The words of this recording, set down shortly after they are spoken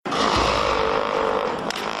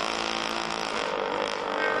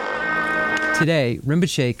Today,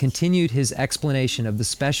 Rinpoche continued his explanation of the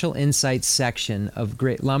Special Insights section of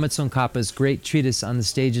Lama Tsongkhapa's great treatise on the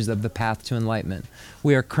stages of the path to enlightenment.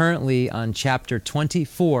 We are currently on chapter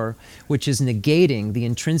 24, which is negating the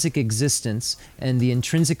intrinsic existence and the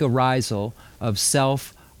intrinsic arisal of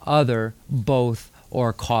self, other, both,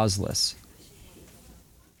 or causeless.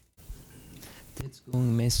 That's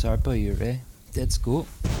cool.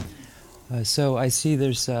 So I see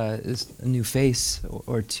there's a new face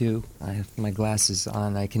or two. I have my glasses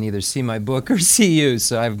on. I can either see my book or see you,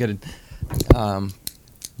 so I've got to...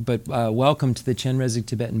 But welcome to the Chenmo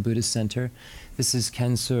Tibetan Buddhist Center. This is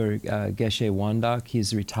Khensur Geshe Wandok.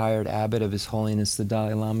 He's a retired abbot of His Holiness the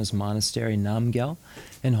Dalai Lama's monastery, Namgyal,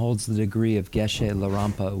 and holds the degree of Geshe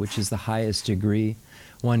Larampa, which is the highest degree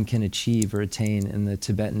one can achieve or attain in the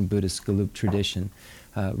Tibetan Buddhist Gelug tradition.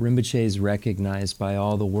 Rinpoche is recognized by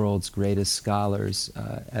all the world's greatest scholars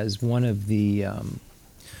as one of the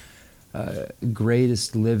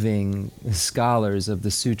greatest living scholars of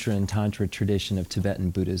the Sutra and Tantra tradition of Tibetan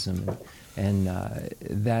Buddhism. And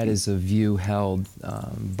that is a view held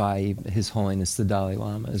by His Holiness the Dalai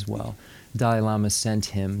Lama as well. Dalai Lama sent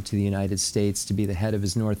him to the United States to be the head of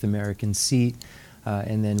his North American seat,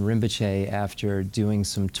 and then Rinpoche, after doing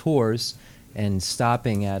some tours, and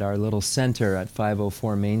stopping at our little center at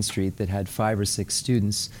 504 Main Street that had 5 or 6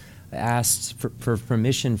 students, asked for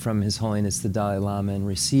permission from His Holiness the Dalai Lama and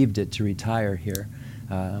received it to retire here.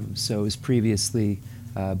 So it was previously,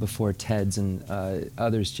 before Ted's and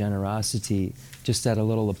others' generosity, just at a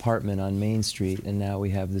little apartment on Main Street, and now we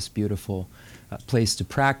have this beautiful place to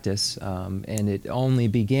practice. And it only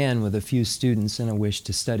began with a few students and a wish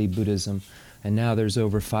to study Buddhism, and now there's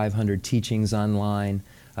over 500 teachings online.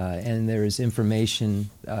 And there is information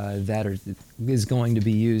that is going to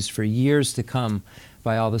be used for years to come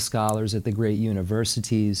by all the scholars at the great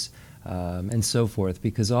universities and so forth,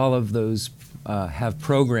 because all of those have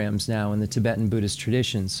programs now in the Tibetan Buddhist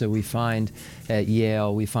tradition. So we find at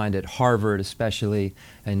Yale, we find at Harvard especially,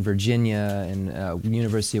 and Virginia, and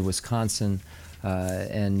University of Wisconsin,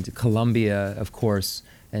 and Columbia, of course,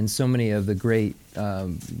 and so many of the great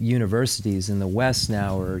universities in the West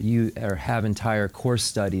now have entire course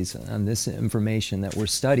studies on this information that we're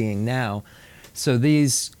studying now. So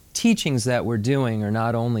these teachings that we're doing are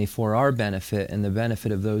not only for our benefit and the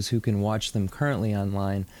benefit of those who can watch them currently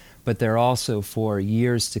online, but they're also for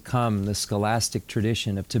years to come. The scholastic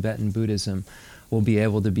tradition of Tibetan Buddhism will be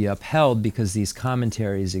able to be upheld because these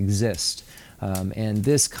commentaries exist. And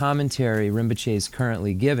this commentary Rinpoche is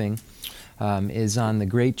currently giving is on the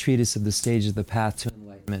great treatise of the stage of the path to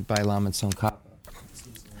enlightenment by Lama Tsongkhapa.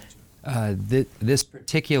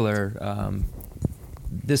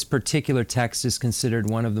 This particular text is considered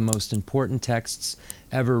one of the most important texts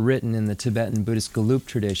ever written in the Tibetan Buddhist Gelug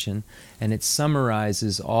tradition, and it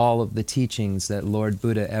summarizes all of the teachings that Lord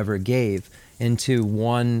Buddha ever gave into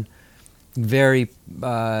one very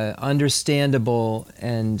understandable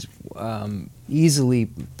and easily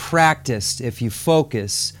practiced, if you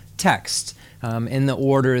focus, text in the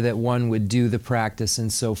order that one would do the practice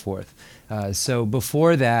and so forth. So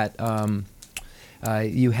before that,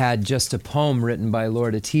 you had just a poem written by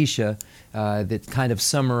Lord Atisha that kind of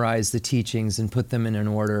summarized the teachings and put them in an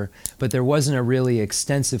order, but there wasn't a really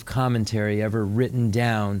extensive commentary ever written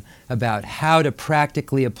down about how to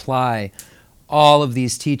practically apply all of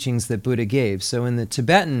these teachings that Buddha gave. So in the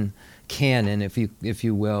Tibetan canon, if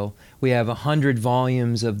you will, we have 100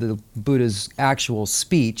 volumes of the Buddha's actual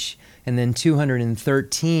speech, and then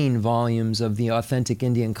 213 volumes of the authentic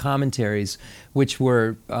Indian commentaries, which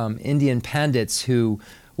were Indian pandits who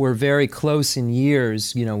were very close in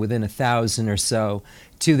years, within 1,000 or so,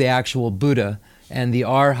 to the actual Buddha and the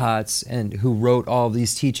Arhats, and who wrote all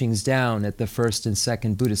these teachings down at the First and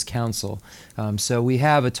Second Buddhist Council. So we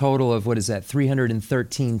have a total of,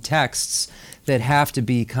 313 texts that have to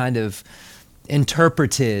be kind of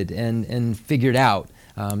interpreted and figured out.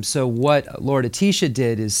 So what Lord Atisha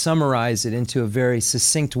did is summarize it into a very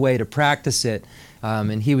succinct way to practice it.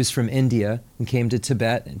 And he was from India and came to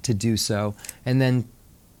Tibet to do so. And then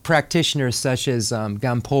practitioners such as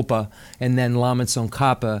Gampopa and then Lama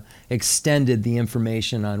Tsongkhapa extended the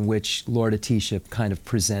information on which Lord Atisha kind of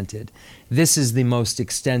presented. This is the most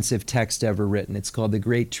extensive text ever written. It's called The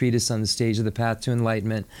Great Treatise on the Stage of the Path to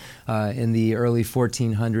Enlightenment. In the early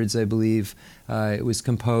 1400s, I believe, it was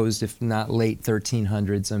composed, if not late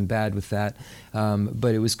 1300s, I'm bad with that,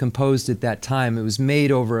 but it was composed at that time. It was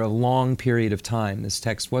made over a long period of time. This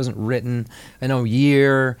text wasn't written in a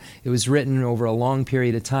year. It was written over a long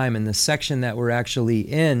period of time, and the section that we're actually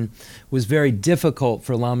in was very difficult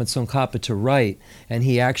for Lama Tsongkhapa Tsongkhapa to write, and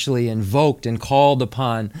he actually invoked and called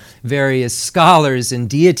upon various scholars and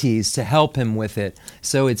deities to help him with it.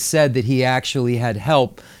 So it's said that he actually had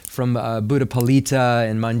help from Buddha Palita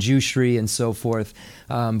and Manjushri and so forth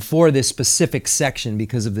for this specific section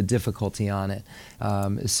because of the difficulty on it.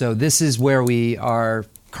 So this is where we are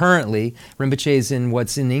currently. Rinpoche is in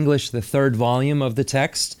what's in English the third volume of the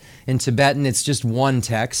text. In Tibetan, it's just one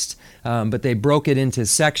text, but they broke it into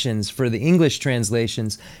sections for the English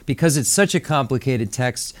translations. Because it's such a complicated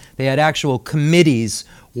text, they had actual committees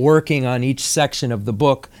working on each section of the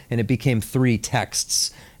book, and it became 3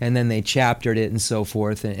 texts. And then they chaptered it and so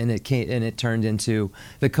forth, and it turned into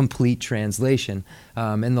the complete translation.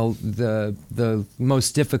 And the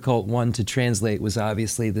most difficult one to translate was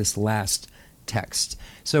obviously this last text.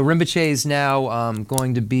 So Rinpoche is now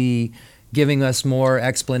going to be giving us more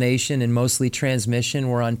explanation and mostly transmission.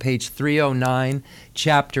 We're on page 309,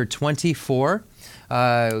 chapter 24.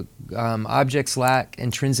 Objects lack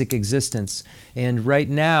intrinsic existence. And right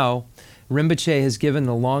now, Rinpoche has given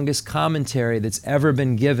the longest commentary that's ever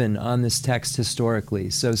been given on this text historically.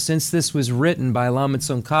 So since this was written by Lama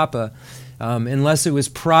Tsongkhapa, unless it was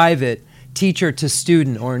private, teacher to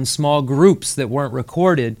student, or in small groups that weren't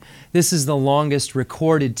recorded, this is the longest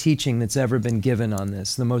recorded teaching that's ever been given on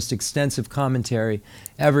this, the most extensive commentary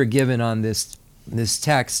ever given on this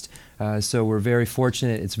text. So we're very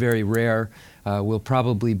fortunate. It's very rare. We'll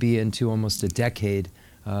probably be into almost a decade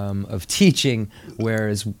of teaching,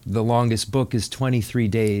 whereas the longest book is 23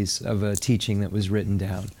 days of a teaching that was written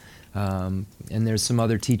down. And there's some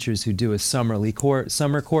other teachers who do a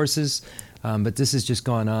summer courses, but this has just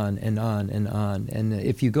gone on and on and on. And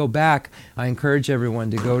if you go back, I encourage everyone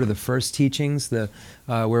to go to the first teachings,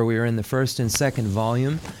 where we are in the first and second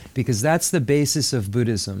volume, because that's the basis of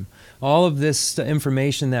Buddhism. All of this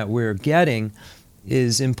information that we're getting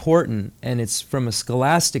is important, and it's from a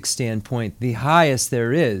scholastic standpoint the highest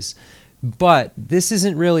there is. But this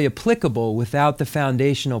isn't really applicable without the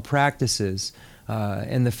foundational practices.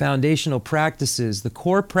 And the foundational practices, the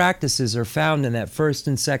core practices, are found in that first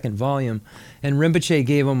and second volume. And Rinpoche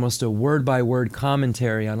gave almost a word-by-word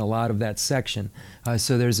commentary on a lot of that section.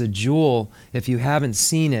 So there's a jewel, if you haven't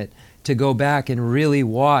seen it, to go back and really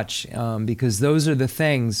watch, because those are the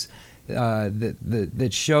things that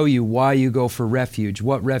show you why you go for refuge,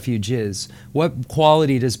 what refuge is. What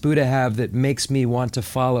quality does Buddha have that makes me want to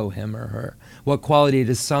follow him or her? What quality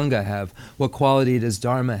does Sangha have? What quality does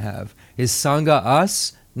Dharma have? Is Sangha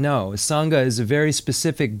us? No. Sangha is a very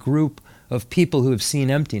specific group of people who have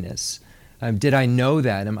seen emptiness. Did I know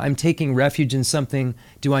that? I'm taking refuge in something.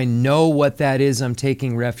 Do I know what that is I'm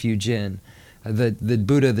taking refuge in? The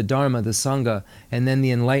Buddha, the Dharma, the Sangha, and then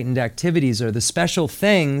the enlightened activities are the special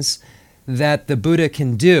things that the Buddha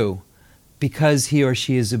can do because he or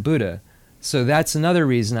she is a Buddha. So that's another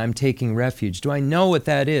reason I'm taking refuge. Do I know what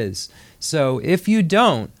that is? So if you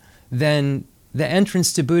don't, then the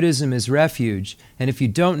entrance to Buddhism is refuge. And if you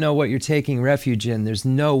don't know what you're taking refuge in, there's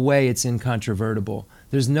no way it's incontrovertible.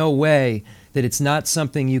 There's no way that it's not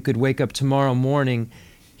something you could wake up tomorrow morning,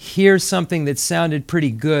 hear something that sounded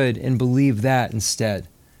pretty good, and believe that instead.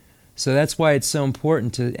 So that's why it's so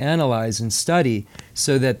important to analyze and study,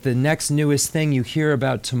 so that the next newest thing you hear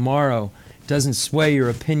about tomorrow doesn't sway your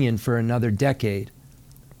opinion for another decade.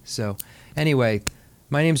 So anyway,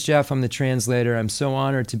 my name's Jeff. I'm the translator. I'm so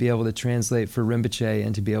honored to be able to translate for Rinpoche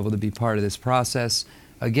and to be able to be part of this process.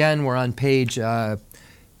 Again, we're on page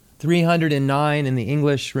 309 in the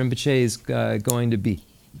English. Rinpoche is going to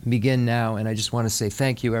begin now, and I just want to say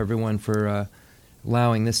thank you, everyone, for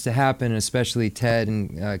allowing this to happen, and especially Ted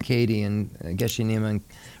and Katie and Geshe Nima and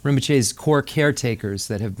Rinpoche's core caretakers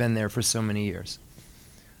that have been there for so many years.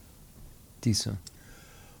 Diso.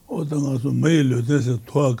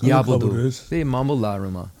 Yabudu. They mumble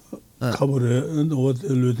laruma.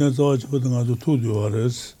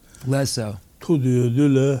 Lesso.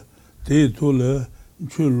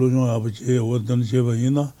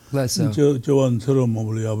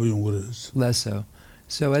 Lesso.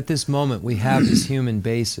 So at this moment we have this human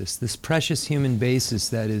basis, this precious human basis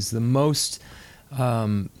that is the most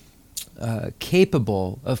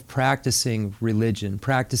capable of practicing religion,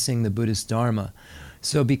 practicing the Buddhist Dharma.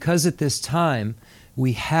 So because at this time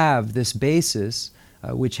we have this basis,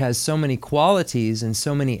 which has so many qualities and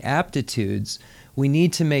so many aptitudes, we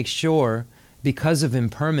need to make sure, because of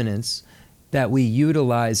impermanence, that we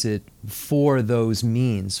utilize it for those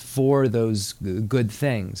means, for those good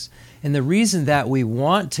things. And the reason that we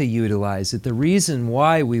want to utilize it, the reason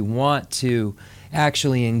why we want to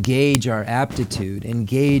actually engage our aptitude,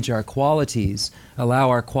 engage our qualities, allow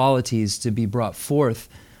our qualities to be brought forth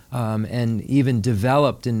and even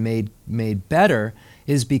developed and made better,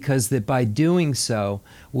 is because that by doing so,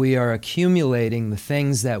 we are accumulating the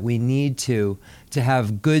things that we need to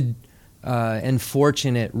have good and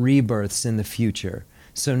fortunate rebirths in the future.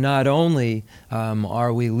 So not only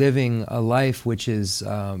are we living a life which is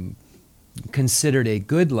considered a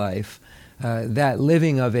good life, that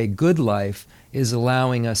living of a good life is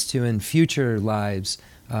allowing us to, in future lives,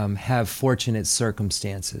 have fortunate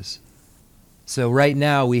circumstances. So right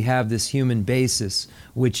now we have this human basis,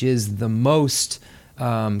 which is the most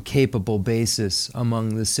capable basis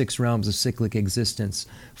among the 6 realms of cyclic existence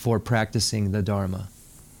for practicing the Dharma.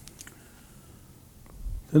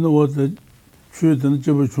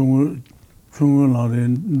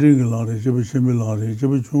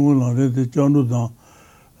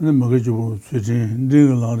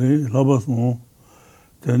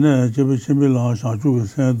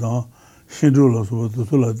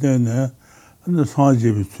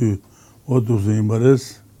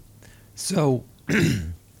 So,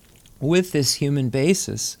 with this human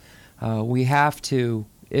basis, we have to,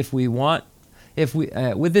 with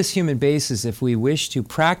this human basis, if we wish to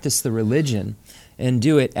practice the religion and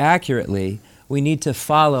do it accurately, we need to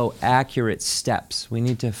follow accurate steps. We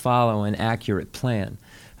need to follow an accurate plan.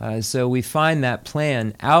 So we find that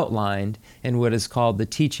plan outlined in what is called the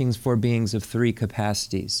Teachings for Beings of 3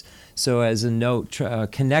 Capacities. So as a note,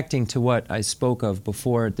 connecting to what I spoke of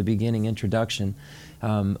before at the beginning introduction,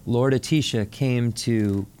 Lord Atisha came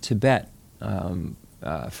to Tibet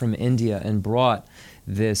from India and brought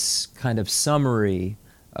this kind of summary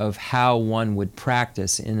of how one would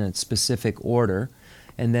practice in a specific order.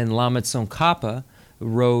 And then Lama Tsongkhapa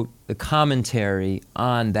wrote the commentary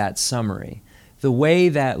on that summary. The way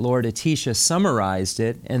that Lord Atisha summarized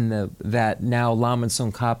it, and that now Lama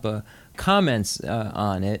Tsongkhapa comments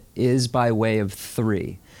on it, is by way of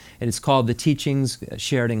 3. It is called the Teachings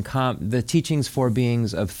the Teachings for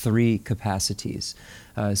Beings of 3 Capacities.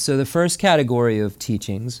 So the first category of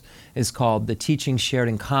teachings is called the teachings shared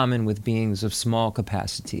in common with beings of small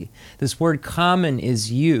capacity. This word common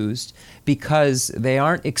is used because they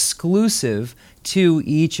aren't exclusive to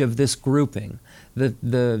each of this grouping.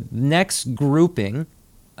 The next grouping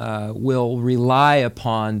will rely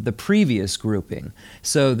upon the previous grouping.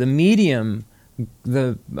 So the medium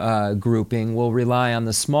grouping will rely on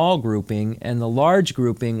the small grouping, and the large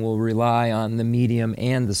grouping will rely on the medium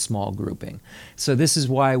and the small grouping. So this is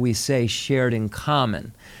why we say shared in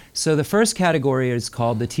common. So the first category is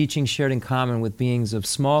called the teaching shared in common with beings of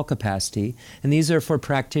small capacity, and these are for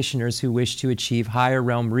practitioners who wish to achieve higher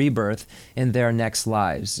realm rebirth in their next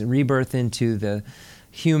lives, rebirth into the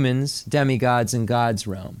humans, demigods, and gods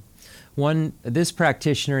realm. This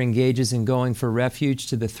practitioner engages in going for refuge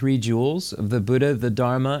to the 3 jewels of the Buddha, the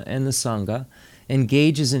Dharma, and the Sangha,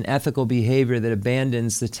 engages in ethical behavior that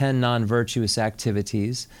abandons the 10 non-virtuous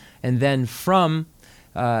activities, and then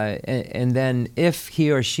if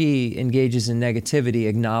he or she engages in negativity,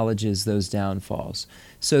 acknowledges those downfalls.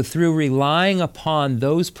 So through relying upon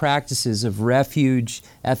those practices of refuge,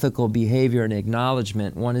 ethical behavior, and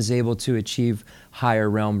acknowledgement, one is able to achieve higher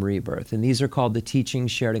realm rebirth. And these are called the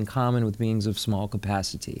teachings shared in common with beings of small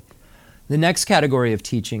capacity. The next category of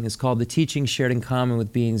teaching is called the teachings shared in common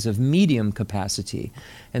with beings of medium capacity.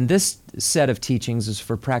 And this set of teachings is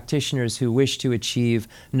for practitioners who wish to achieve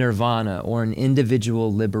nirvana, or an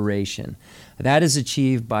individual liberation. That is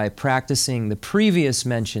achieved by practicing the previous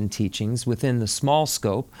mentioned teachings within the small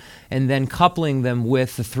scope, and then coupling them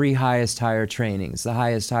with the 3 highest higher trainings, the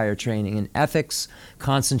highest higher training in ethics,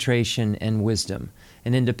 concentration, and wisdom.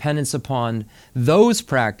 And in dependence upon those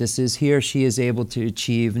practices, he or she is able to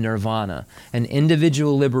achieve nirvana, an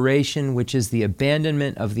individual liberation, which is the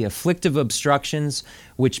abandonment of the afflictive obstructions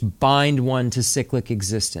which bind one to cyclic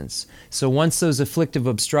existence. So once those afflictive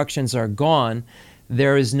obstructions are gone,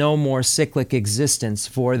 there is no more cyclic existence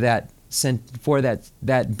for that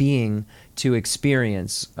being to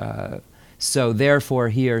experience. So therefore,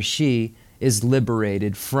 he or she is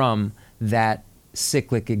liberated from that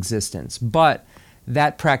cyclic existence. But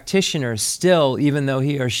that practitioner still, even though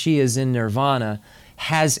he or she is in nirvana,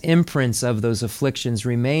 has imprints of those afflictions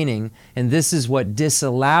remaining, and this is what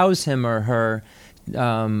disallows him or her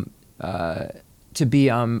to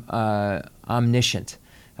be omniscient.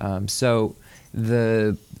 So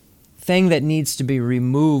the thing that needs to be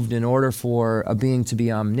removed in order for a being to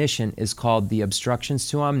be omniscient is called the obstructions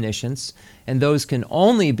to omniscience, and those can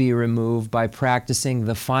only be removed by practicing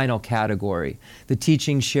the final category, the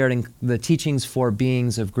teachings for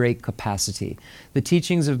beings of great capacity. The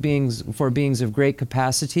teachings for beings of great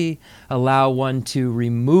capacity allow one to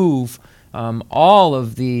remove all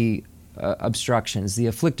of the obstructions, the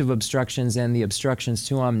afflictive obstructions and the obstructions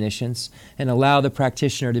to omniscience, and allow the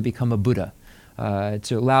practitioner to become a Buddha.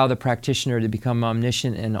 to allow the practitioner to become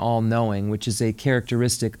omniscient and all-knowing, which is a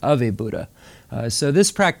characteristic of a Buddha. So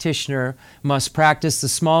this practitioner must practice the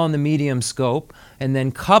small and the medium scope, and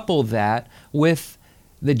then couple that with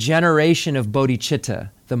the generation of bodhicitta,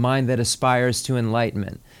 the mind that aspires to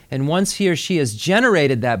enlightenment. And once he or she has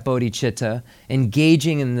generated that bodhicitta,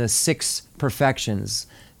 engaging in the 6 perfections,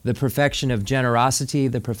 the perfection of generosity,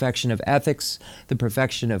 the perfection of ethics, the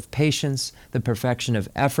perfection of patience, the perfection of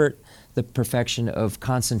effort, the perfection of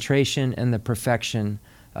concentration, and the perfection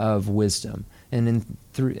of wisdom. And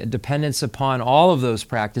through dependence upon all of those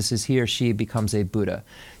practices, he or she becomes a Buddha.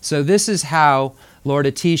 So this is how Lord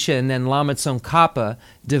Atisha and then Lama Tsongkhapa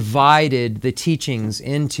divided the teachings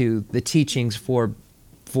into the teachings for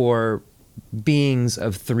beings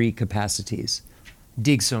of 3 capacities.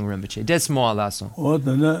 Digsung Rinpoche. That's more lasso. Lesso.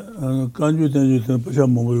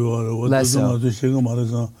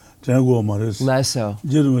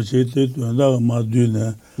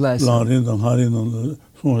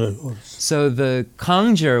 So the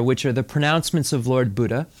Kangjur, which are the pronouncements of Lord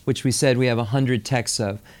Buddha, which we said we have 100 texts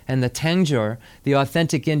of, and the Tengjur, the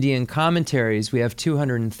authentic Indian commentaries, we have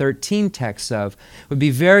 213 texts of, would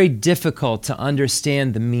be very difficult to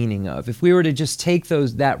understand the meaning of. If we were to just take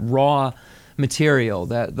that raw material,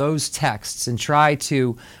 those texts, and try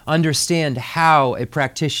to understand how a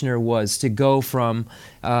practitioner was to go from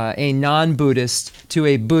a non-Buddhist to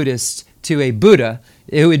a Buddhist to a Buddha,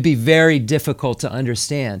 it would be very difficult to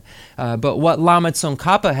understand. But what Lama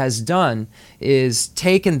Tsongkhapa has done is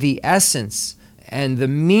taken the essence and the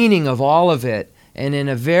meaning of all of it, and in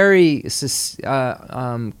a very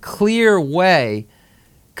clear way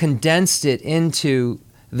condensed it into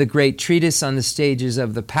the great treatise on the stages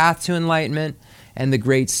of the path to enlightenment and the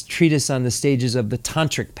great treatise on the stages of the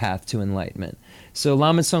tantric path to enlightenment. So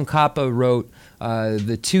Lama Tsongkhapa wrote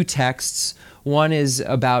the 2 texts. One is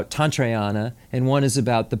about Tantrayana, and one is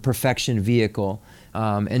about the perfection vehicle.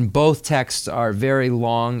 And both texts are very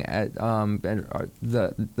long.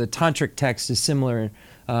 The tantric text is similar.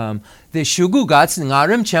 The Shugu Gatsi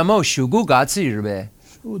Lamrim Chenmo Shugu Gatsi Irbe.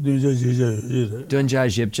 Dunja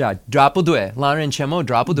Jibja Drapudue. Lamrim Chenmo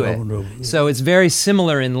Drapudue. So it's very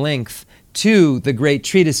similar in length to the great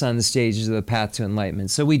treatise on the stages of the path to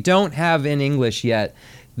enlightenment. So we don't have in English yet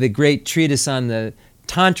the great treatise on the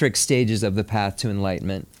tantric stages of the path to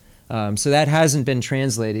enlightenment. So that hasn't been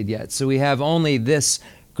translated yet. So we have only this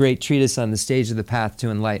great treatise on the stage of the path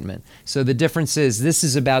to enlightenment. So the difference is this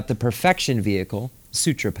is about the perfection vehicle,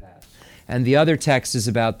 sutra path, and the other text is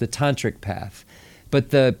about the tantric path.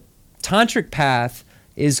 But the tantric path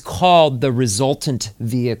is called the resultant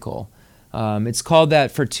vehicle. It's called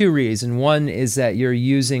that for 2 reasons. One is that you're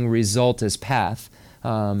using result as path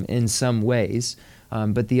in some ways,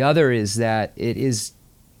 but the other is that it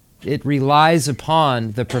relies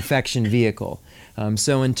upon the perfection vehicle.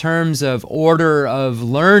 So in terms of order of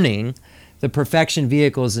learning, the perfection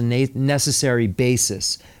vehicle is a necessary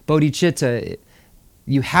basis. Bodhicitta,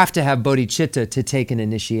 you have to have bodhicitta to take an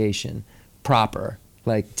initiation proper.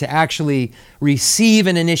 Like to actually receive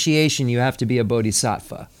an initiation, you have to be a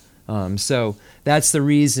bodhisattva. So that's the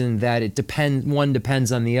reason that one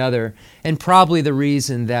depends on the other, and probably the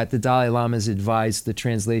reason that the Dalai Lama has advised the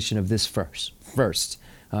translation of this first,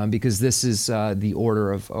 because this is the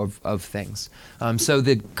order of things. So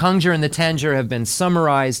the Kangjur and the Tengjur have been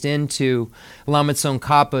summarized into Lama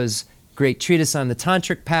Tsongkhapa's great treatise on the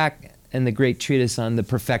Tantric path and the great treatise on the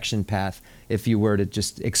perfection path, if you were to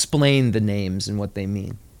just explain the names and what they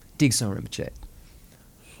mean. Digsung Rinpoche.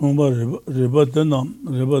 Ribatana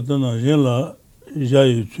Yela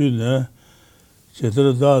Jayu Tune,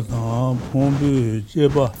 Chetrata, Pombu,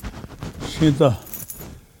 Jeba,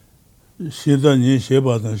 Shida Ni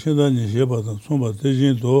Shebatan, Sumba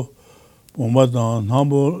Tejinto, Bombatan,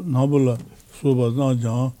 Nabula, Suba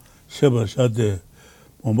Najan, Sheba Shade,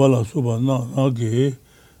 Bombala Suba Nagi,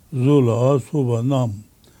 Zula, Suba Nam,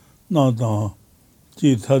 Nadan,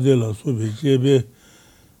 Ji Tadela Subi Jebe,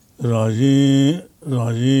 Rajin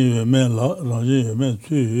Yumen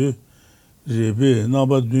Tsu, Rebe,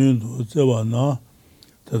 Nabadun, Zewana,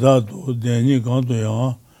 Tadado, Deni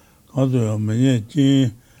Gandoyan, Menye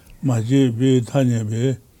Jin, Maji Be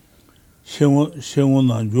Tanyebe,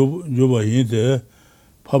 Shewunan Juba Yinde,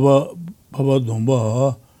 Papa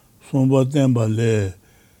Domba, Sumba Dembale,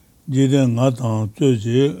 Jiden Natan,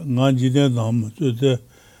 Tuji, Nanjiden Dam, Tute,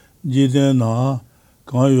 Jiden Na,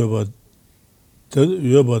 Kan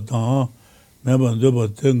Yobatan, Meban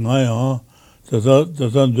Dubate Naya,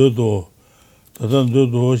 Tatan Dodo,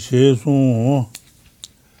 Sheson,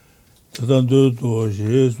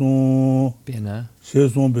 Bena,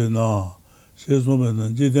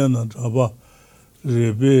 Jiden Jaba,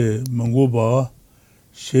 Rebe Manguba,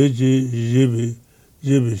 Sheji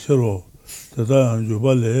Yebi Shiro, Tata and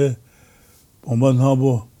Jubale, Bomba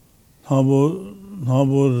Nabo,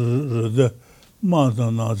 Rede,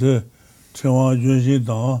 Mata Nate, Chewa Junshi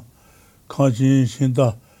Dan, Kachin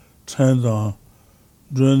Shinta, Chen Dan,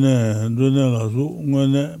 Drene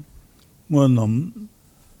Lazu, Wana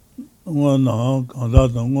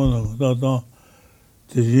Ganda, Wana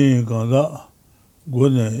Tenzin Ganda,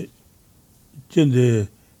 Gune, Jinde,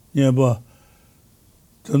 Nieba,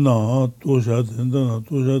 Tena, Dusha, Tena,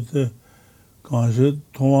 Dusha, Ganshi,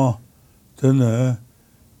 Toma, Tena,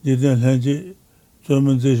 Jiden Lenji,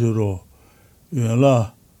 German Zishiro,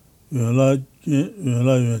 Yuela, Yuten,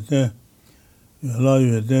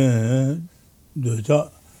 Deja,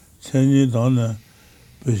 Chenji Dan,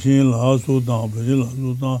 Beshin La Sudan, Beshin La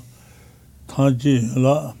Sudan, Tanji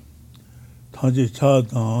La, Tanji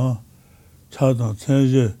Chadan,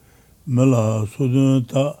 Chenji, Mela Sudan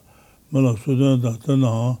Da,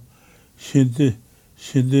 Tena, Shinti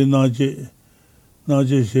Naji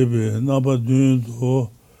Shebe, Naba Dun Do,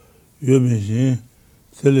 Yubishin,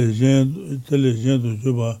 Telegen to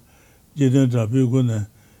Juba, Jiden Trapigune,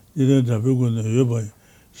 Yuba,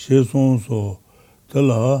 She Son So,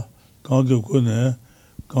 Tela, Kange Gune,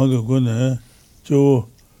 Jo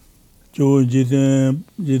Jiden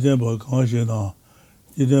Bakashina,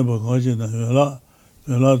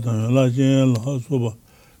 Yula Jen La Suba,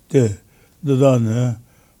 Te, Dane,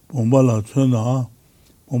 Bomba La Tuna,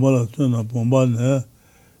 Bomba Ne,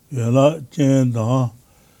 Yula Jen Da,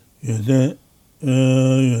 Yuden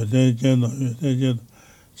Jen,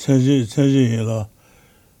 Chenji Yela,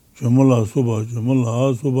 Jumula Suba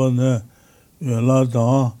Ne, Yula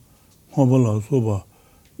Da, Mobala Suba,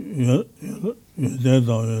 Yuden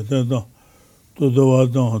Da, Tudawa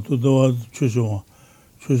Chushawa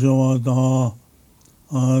Da,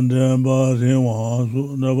 and Rinwa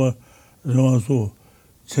Su,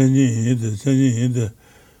 Chenji Hinde,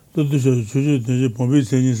 Tudu Pombi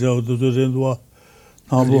Chenji Sao to Rendua,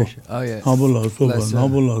 Nabula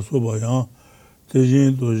Suba, Yang,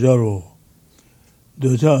 Tenzin to Jaro,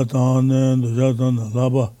 Doja Dan,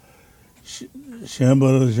 Laba, Shamba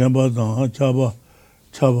Dan,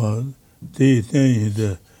 Chaba, Ten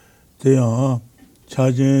Hinde,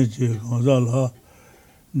 Chajin Gonzala,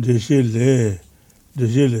 Deshile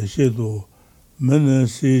Shedo, Mene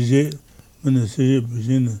Sije,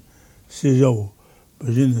 Bujin, Sijao,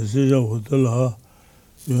 Tela,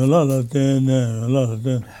 Yula La Tene,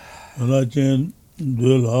 Yula Jen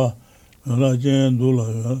Dula, Yula Jen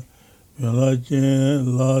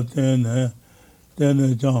La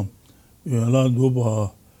Tene Jam, Yula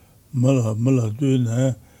Duba, Mala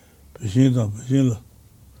Dune, Bujin,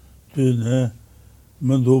 Dune,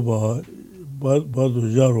 Menduba, Badu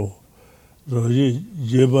Jaro. Roji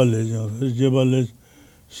Jeba Legend,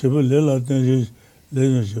 Shibulela Tenji,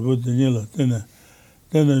 Legend Shibutinilla Tene,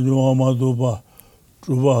 Juamaduba,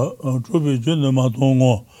 Trubi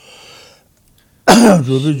Junamatongo,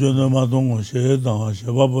 Shedan,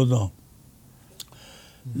 Shebabodan,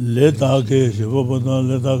 Letake, Shebabodan,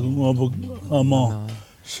 Letak Ama,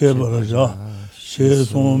 Shebaraja, She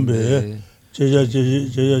Sombe, Jeja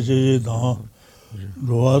Dan,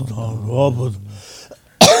 Roadan,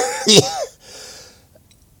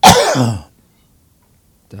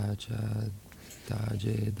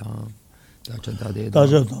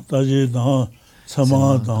 Daje Dan,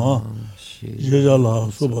 Sama Dan,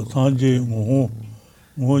 Jejala, Suba Tanji,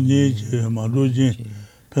 Moni, Malujin,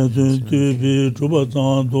 Pentun Tubi, Juba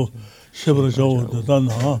Dan, Shebra Shaw,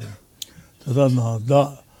 Tana,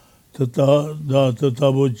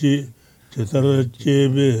 Tataboji, Tetara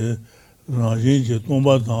Jebe, Rajin,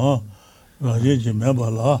 Tomba Dan, Rajin,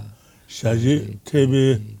 Mebala, Shaji,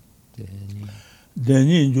 Tebe,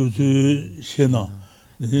 Deni Jutu Shena,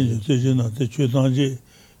 the Chutanji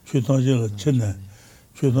La Chene,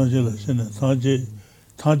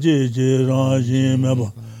 Tanji, Rajin,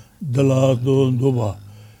 Meba, Dela Duba,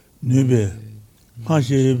 Nube,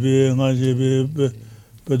 Hashi,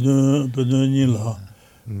 Pedunila,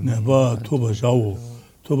 Neba, Tuba Shaw,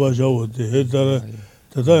 the Hetara,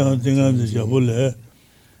 Tatayan Tingan de Jabule,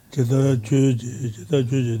 Chetara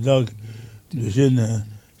Chuji, Dag, Dushene,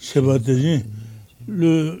 Shebatejin,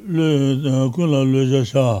 le Kula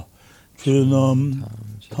Lujasha, Chunam,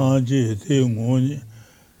 Tanji, Tingoni,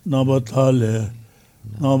 Nabatale,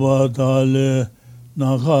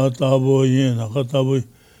 Nakataboy,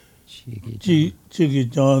 Chiki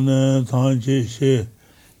Chan, Tanji She,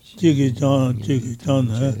 Chiki Chan,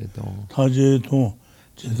 Taji Ton,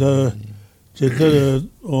 Chetar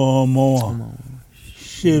Moa,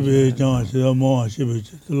 Shebe Jan, Moa, Shebe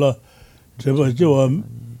Chetla, Treba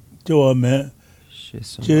Joa Me,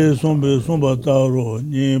 che sombe somba taro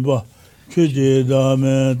niba chuje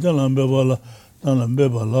dame telambebala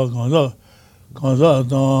tanambebala kanza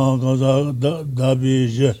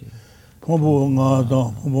dabije pombo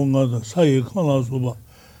nga sai kala soba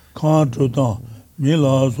kan chuta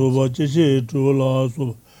mila soba cheche chula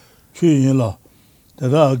soba chuyin la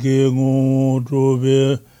tada ke ngu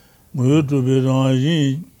chobe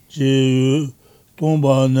rangin che yu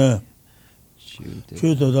tomba ne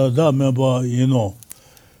chuta da meba ino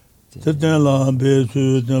teten la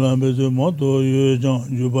besu mato yu jang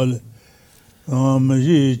yubale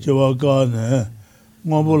maji chewa ka ne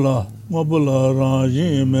ngabula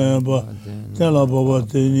rangin meba tela baba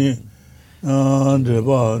teni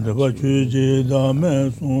dreba chuje da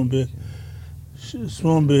me sombe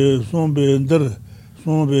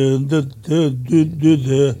ndir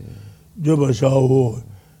de joba shao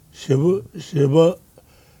sheba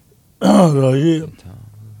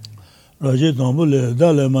raji tambule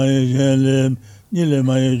dale maye jenle nile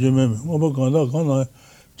maye jume ngoba kana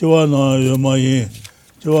chewa na yo maye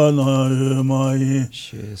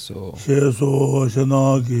sheso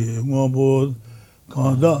shenagi ngobo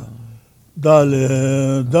kanda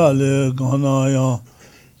dale kana ya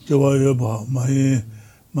chewa yo ba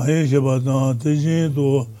maye sheba da tejin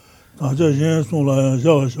do ta jen son la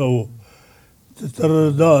ya shao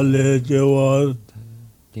tar dale chewa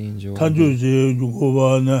tanju je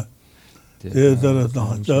yugo na te tar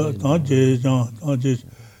ta je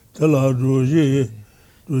tela roje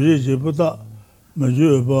je pata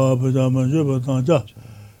maje ba ta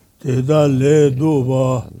te dale do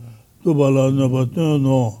ba la na ba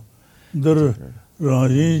no dar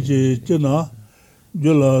rajin je chena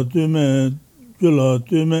jula tume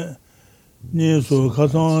ni so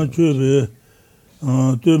khatan chube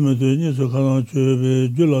tume de ni so khatan chube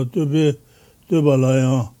jula tube tubala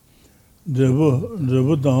ya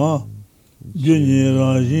debu da juni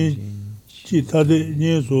rajin chi tade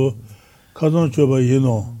ni so khatan chuba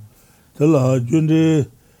yino tela junde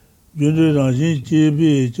rajin chi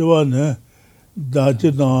bi chwa ne da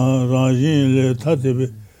che da rajin le tade be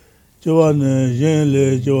chwa ne yen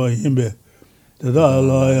le chwa himbe tada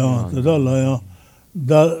la ya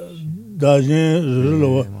da jen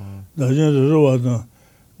rilo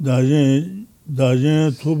da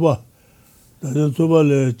jen tuba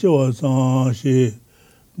le chewa san shi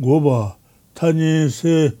goba tani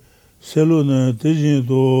selu ne tejin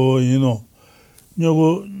do yino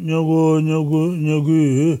nyogu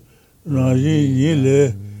rajin yi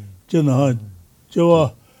le chena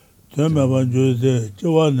chewa tenme ban jose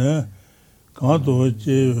chewa ne kanto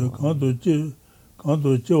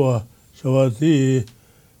chewa shawati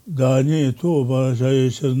dani toba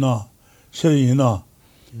shayi shirina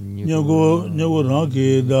nyogo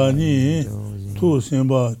rangi dani tu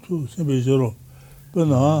simba shiro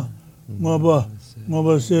pena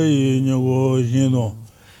ngaba seyi nyogo yino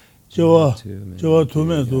chewa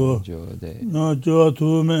tume do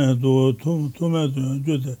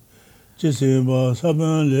jude chisimba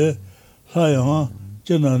sabun le layang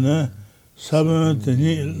jenane sabun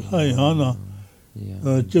teni layang na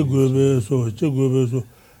chigube so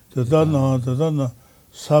tadana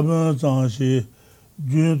sabun zangshi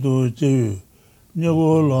jundo jiyu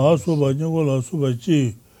nyogo la suba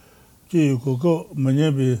ji koko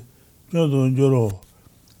manyebi jundo njoro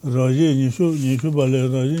raji nishu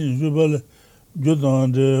bale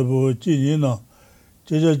judan jebo ji nina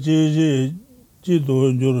jeja ji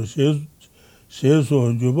do njoro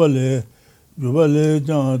sheso jubale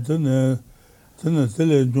jang tene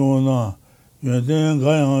tele jona yuanden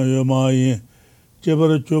gayang yomayin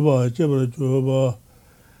jebara juba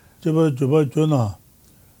jona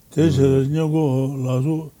대셔 녀고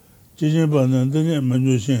라수 지진반은 되게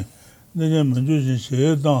만주신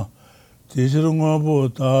shedan 대셔는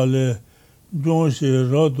거보 달에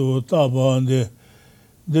종시라도 따반데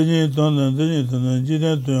되게 돈은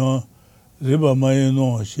지내도 리바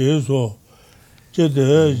마이노 sheso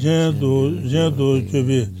제대 젠도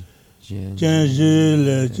주비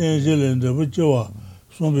젠실레 붙여와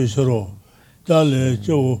손비셔로 달에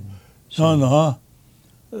저 하나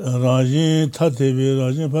rajin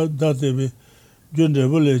tatebi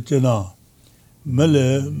jundeble chena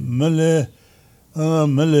mele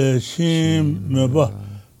shin meba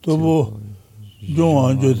tobo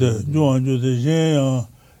jongwan jode yen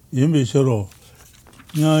yimbe shero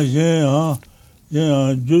nya yen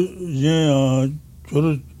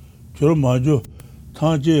choro majo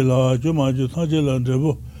tanje la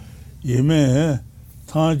debu yime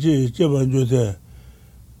tanje cheban jode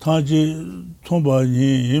타지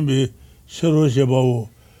통바니 임비 셔로셔바오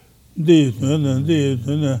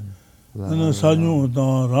데드는 나는 사뉴다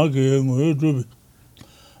라게 ngồi 주비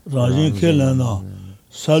라진 켈라나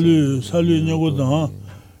salu nyogo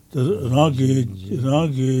rangi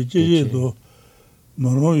jeje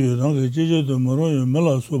Moroyo rangi jeje do moroyo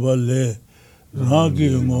mela soba le rangi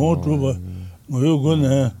ngo truba ngoyo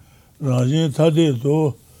gone rajin tade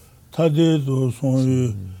do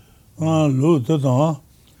sonyu lo tata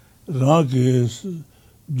rangi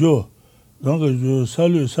jo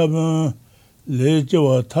salu saban le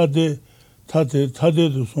jewa tade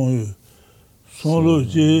do sonyu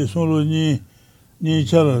sonlo ni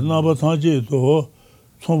chara naba tanje do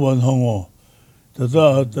sonba nango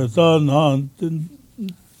tata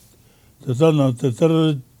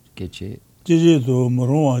jeje do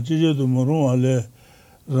morongwa le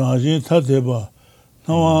rajin tateba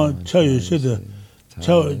nawa chayu shede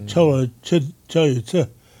chawa chayu che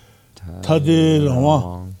tade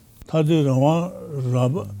rangwa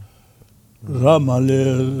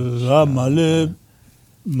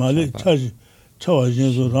male chawa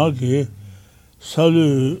jinzo rangi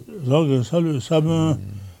salu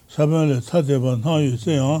saban le tateba nayu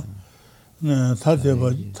seyang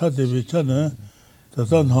tatebe chane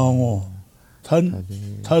tata nango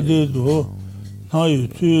tade do nayu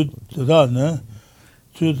tu tada ne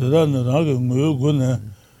rangi nguyo gune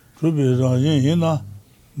rubi rangin yina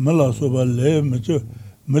mela soba le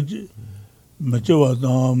mache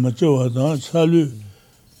wadang salu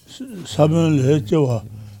saban le chewa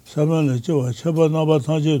cheba naba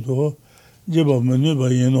tangche do jeba menu ba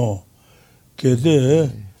yino kete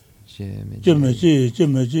jemechi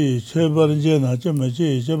chebaranje na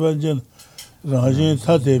jemechi chebaranje rangin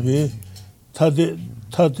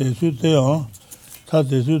tate su teyang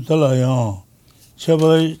tate su talayang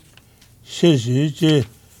chebar sheshi che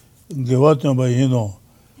gewa tenpa yino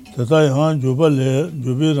tata yang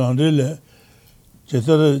jubi rangde le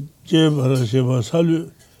chetara chebara sheba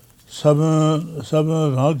salu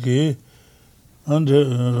saban rangi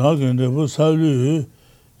rebu salu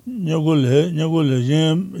nyago le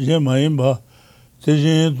jen mayimba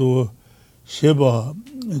tejen do sheba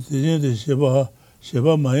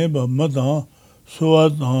mayimba madang suwa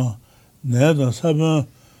dang naya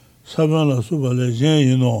saban la suba le jen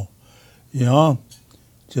yino yang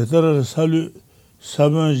chetara salu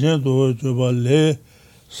saban jen do juba le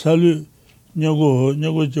salu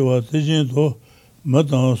nyago jiwa tejen do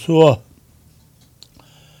madang suwa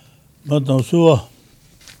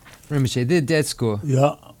Rinpoche, the detsko.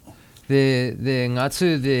 ya The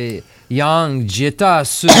ngatsu the yang jita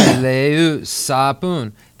su leu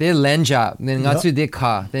sapun. The lenja. The ngatsu the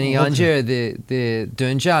ka. Then yanje the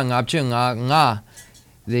dunja ngapche nga.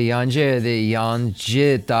 The yanje the yang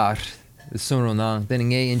jitar. The sunronang. Then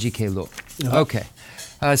nge inji kelo. Okay.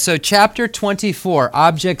 So chapter 24,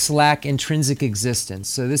 objects lack intrinsic existence.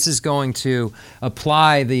 So this is going to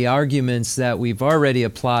apply the arguments that we've already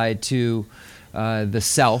applied to the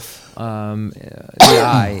self, the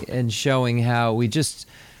I, and showing how we just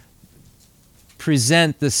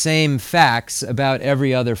present the same facts about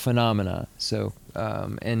every other phenomena. So,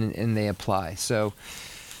 and they apply. So,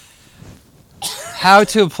 how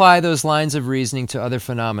to apply those lines of reasoning to other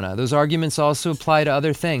phenomena. Those arguments also apply to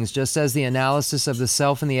other things, just as the analysis of the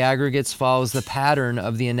self and the aggregates follows the pattern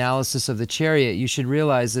of the analysis of the chariot. You should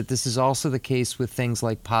realize that this is also the case with things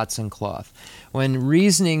like pots and cloth. When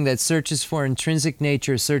reasoning that searches for intrinsic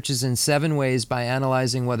nature searches in 7 ways by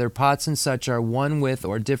analyzing whether pots and such are one with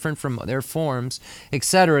or different from their forms,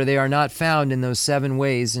 etc., they are not found in those 7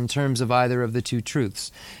 ways in terms of either of the 2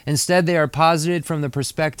 truths. Instead, they are posited from the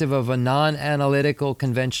perspective of a non-analytical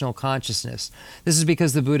conventional consciousness. This is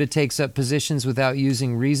because the Buddha takes up positions without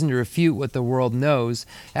using reason to refute what the world knows,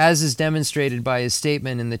 as is demonstrated by his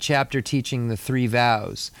statement in the chapter teaching the 3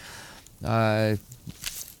 vows.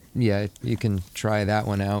 Yeah, you can try that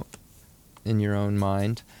one out in your own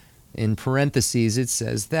mind. In parentheses, it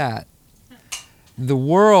says that the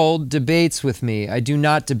world debates with me. I do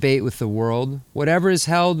not debate with the world. Whatever is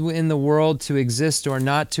held in the world to exist or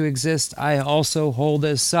not to exist, I also hold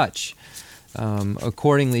as such.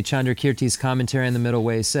 Accordingly, Chandrakirti's commentary on the Middle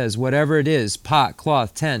Way says, whatever it is, pot,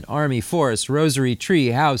 cloth, tent, army, forest, rosary, tree,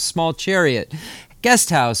 house, small chariot, guest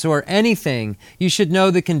house, or anything, you should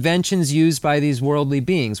know the conventions used by these worldly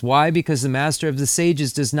beings. Why? Because the master of the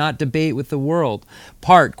sages does not debate with the world.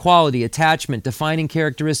 Part, quality, attachment, defining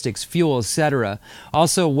characteristics, fuel, etc.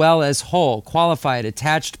 Also well as whole, qualified,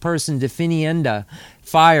 attached person, definienda,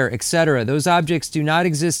 fire, etc. Those objects do not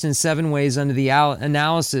exist in 7 ways under the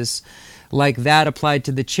analysis like that applied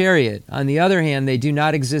to the chariot. On the other hand, they do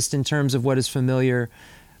not exist in terms of what is familiar.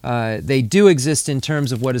 They do exist in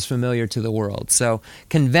terms of what is familiar to the world. So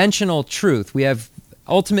conventional truth, we have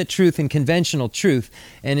ultimate truth and conventional truth.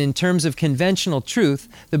 And in terms of conventional truth,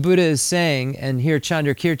 the Buddha is saying, and here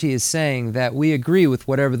Chandrakirti is saying, that we agree with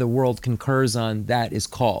whatever the world concurs on that is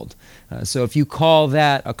called. So if you call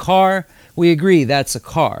that a car, we agree that's a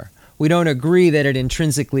car. We don't agree that it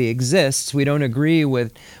intrinsically exists. We don't agree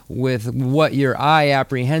with what your eye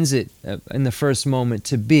apprehends it in the first moment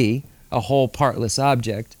to be, a whole partless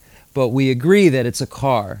object. But we agree that it's a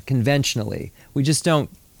car, conventionally. We just don't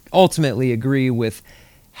ultimately agree with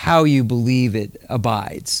how you believe it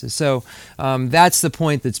abides. So that's the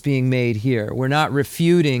point that's being made here. We're not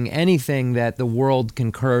refuting anything that the world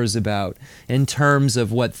concurs about in terms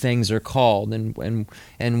of what things are called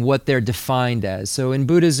and what they're defined as. So in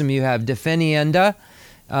Buddhism you have definienda,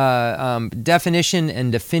 definition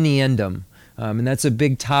and definiendum. And that's a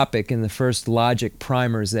big topic in the first logic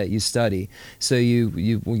primers that you study. So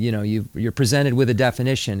you're presented with a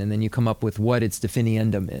definition, and then you come up with what its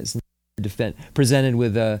definiendum is. Presented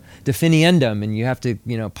with a definiendum, and you have to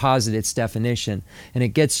posit its definition, and it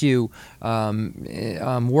gets you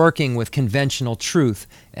working with conventional truth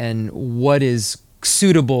and what is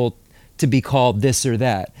suitable to be called this or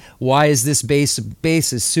that. Why is this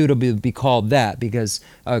basis suitable to be called that? Because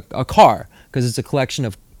a car, because it's a collection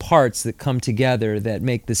of parts that come together that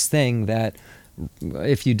make this thing that,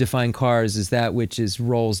 if you define cars as that which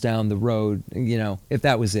rolls down the road, if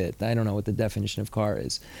that was it. I don't know what the definition of car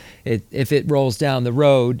is. If it rolls down the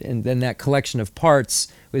road, and then that collection of parts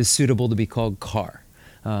is suitable to be called car.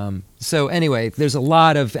 So anyway, there's a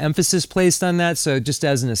lot of emphasis placed on that. So just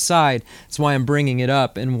as an aside, that's why I'm bringing it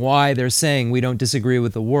up and why they're saying we don't disagree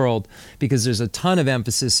with the world, because there's a ton of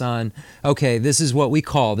emphasis on, okay, this is what we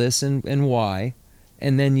call this and why.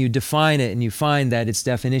 And then you define it and you find that its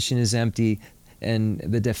definition is empty and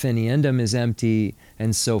the definiendum is empty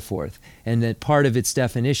and so forth. And that part of its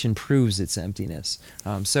definition proves its emptiness.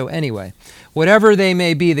 So anyway, whatever they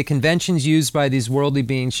may be, the conventions used by these worldly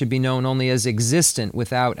beings should be known only as existent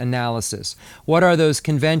without analysis. What are those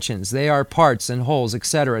conventions? They are parts and wholes,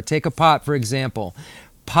 etc. Take a pot, for example.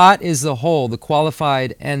 Pot is the whole, the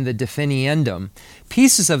qualified, and the definiendum.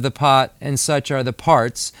 Pieces of the pot and such are the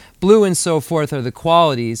parts. Blue and so forth are the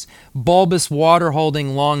qualities. Bulbous,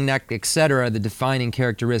 water-holding, long-necked, etc. are the defining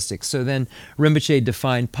characteristics. So then Rinpoche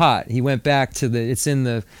defined pot. He went back to it's in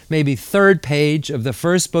the maybe third page of the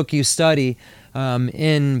first book you study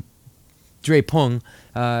in Drepung,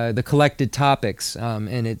 the collected topics.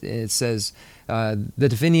 And it says, the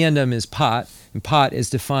definiendum is pot, and pot is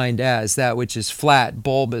defined as that which is flat,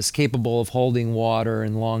 bulbous, capable of holding water,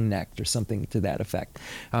 and long-necked, or something to that effect.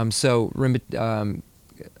 And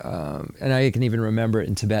I can even remember it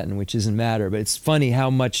in Tibetan, which doesn't matter, but it's funny how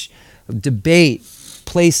much debate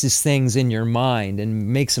places things in your mind and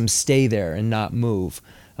makes them stay there and not move.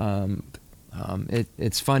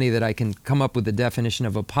 It's funny that I can come up with the definition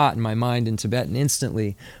of a pot in my mind in Tibetan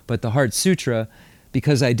instantly, but the Heart Sutra,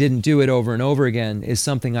 because I didn't do it over and over again, is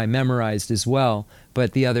something I memorized as well.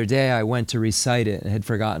 But the other day I went to recite it and had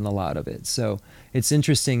forgotten a lot of it. So it's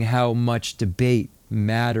interesting how much debate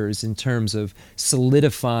matters in terms of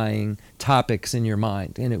solidifying topics in your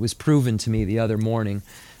mind. And it was proven to me the other morning.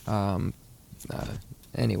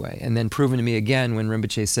 Anyway, and then proven to me again when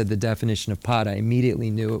Rinpoche said the definition of pot. I immediately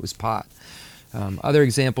knew it was pot. Other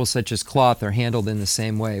examples such as cloth are handled in the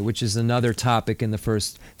same way, which is another topic in the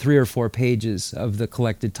first 3 or 4 pages of the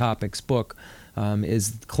Collected Topics book,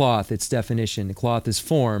 is cloth, its definition. Cloth is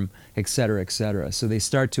form, etc., etc. So they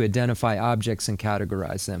start to identify objects and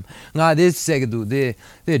categorize them. Nga de segdu de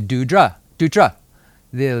dudra, de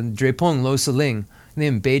drepong lo saling.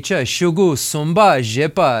 Then becha shugu sumba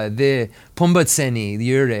jepa de pumbatseni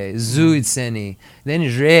yure zuitseni. Then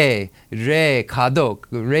re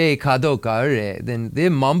kadok are. Then the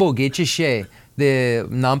mambo gechishe the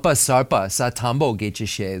nampa sarpa satambo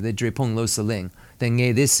gechishe the drepong lo saling. Then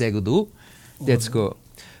nge this segudu. Let's go.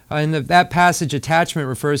 In that passage, attachment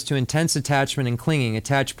refers to intense attachment and clinging.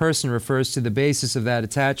 Attached person refers to the basis of that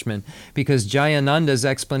attachment, because Jayananda's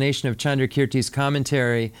explanation of Chandrakirti's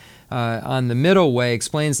commentary on the middle way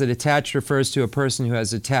explains that attached refers to a person who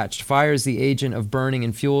has attached. Fire is the agent of burning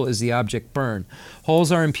and fuel is the object burned. Wholes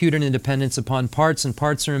are imputed in dependence upon parts, and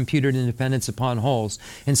parts are imputed in dependence upon wholes.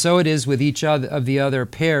 And so it is with each of the other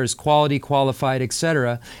pairs, quality, qualified,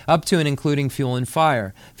 etc., up to and including fuel and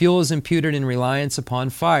fire. Fuel is imputed in reliance upon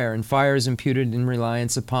fire, and fire is imputed in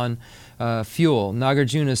reliance upon fuel.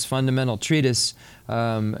 Nagarjuna's fundamental treatise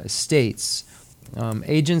states,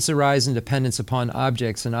 agents arise in dependence upon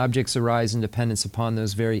objects, and objects arise in dependence upon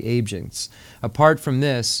those very agents. Apart from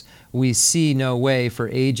this, we see no way for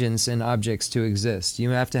agents and objects to exist.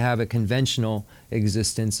 You have to have a conventional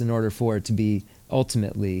existence in order for it to be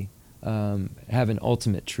ultimately have an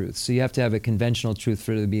ultimate truth. So you have to have a conventional truth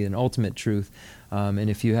for it to be an ultimate truth. And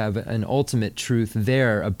if you have an ultimate truth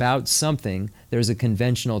there about something, there's a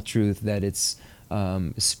conventional truth that it's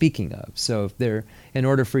speaking of. So if in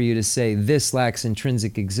order for you to say this lacks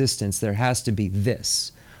intrinsic existence, there has to be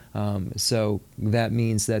this. So that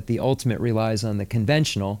means that the ultimate relies on the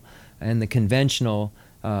conventional, and the conventional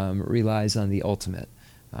relies on the ultimate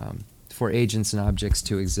for agents and objects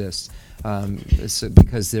to exist. So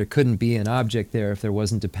because there couldn't be an object there if there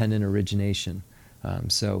wasn't dependent origination.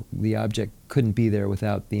 So the object couldn't be there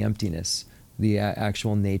without the emptiness, the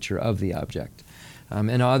actual nature of the object.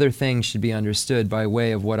 And other things should be understood by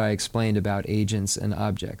way of what I explained about agents and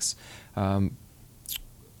objects.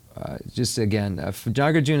 Just again,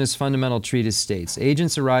 Nagarjuna's fundamental treatise states,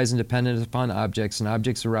 agents arise in dependence upon objects, and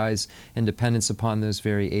objects arise in dependence upon those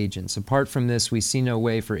very agents. Apart from this, we see no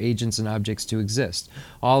way for agents and objects to exist.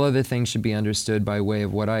 All other things should be understood by way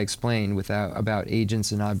of what I explained about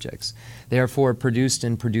agents and objects. Therefore, produced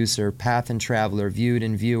and producer, path and traveler, viewed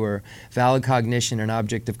and viewer, valid cognition and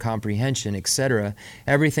object of comprehension, etc.,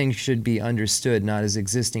 everything should be understood not as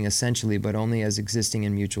existing essentially, but only as existing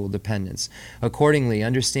in mutual dependence. Accordingly,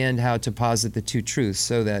 understand how to posit the two truths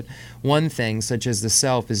so that one thing, such as the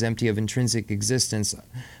self, is empty of intrinsic existence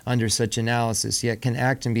under such analysis, yet can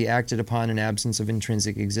act and be acted upon in absence of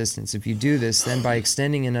intrinsic existence. If you do this, then by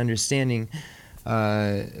extending that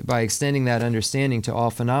understanding to all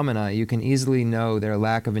phenomena, you can easily know their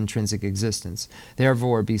lack of intrinsic existence.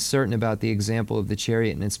 Therefore, be certain about the example of the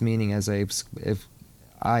chariot and its meaning as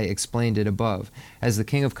I explained it above. As the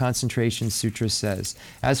King of Concentration Sutra says,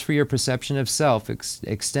 as for your perception of self,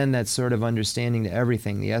 extend that sort of understanding to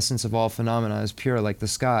everything. The essence of all phenomena is pure like the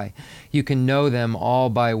sky. You can know them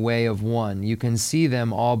all by way of one. You can see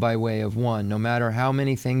them all by way of one. No matter how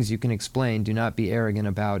many things you can explain, do not be arrogant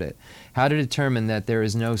about it. How to determine that there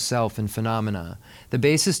is no self in phenomena? The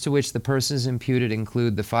basis to which the person is imputed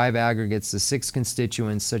include the 5 aggregates, the 6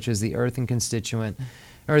 constituents, such as the earth constituent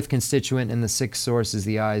and the 6 sources,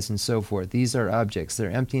 the eyes, and so forth. These are objects.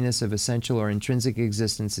 Their emptiness of essential or intrinsic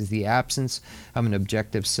existence is the absence of an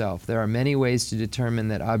objective self. There are many ways to determine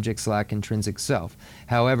that objects lack intrinsic self.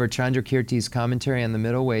 However, Chandrakirti's commentary on the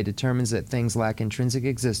Middle Way determines that things lack intrinsic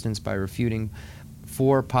existence by refuting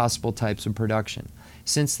 4 possible types of production.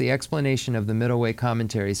 Since the explanation of the Middle Way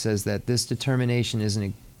commentary says that this determination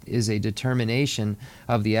is a determination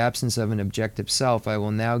of the absence of an objective self, I will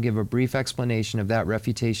now give a brief explanation of that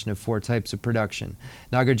refutation of 4 types of production.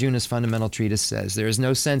 Nagarjuna's fundamental treatise says, there is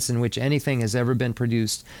no sense in which anything has ever been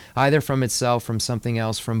produced, either from itself, from something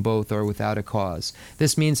else, from both, or without a cause.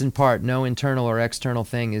 This means, in part, no internal or external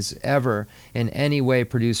thing is ever in any way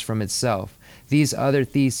produced from itself. These other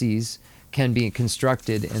theses can be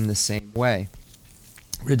constructed in the same way.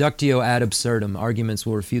 Reductio ad absurdum, arguments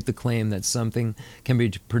will refute the claim that something can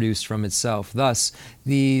be produced from itself. Thus,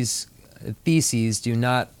 these theses do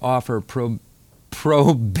not offer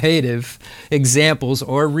probative examples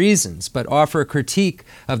or reasons, but offer a critique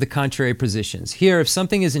of the contrary positions. Here, if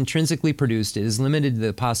something is intrinsically produced, it is limited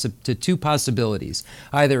to 2 possibilities.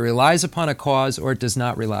 Either it relies upon a cause or it does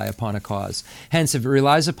not rely upon a cause. Hence, if it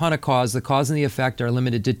relies upon a cause, the cause and the effect are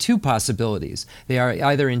limited to 2 possibilities. They are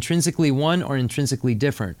either intrinsically one or intrinsically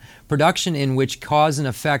different. Production in which cause and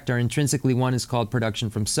effect are intrinsically one is called production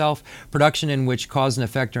from self. Production in which cause and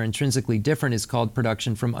effect are intrinsically different is called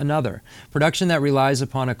production from another. Production that relies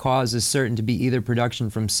upon a cause is certain to be either production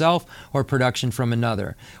from self or production from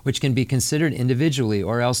another, which can be considered individually,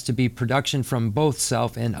 or else to be production from both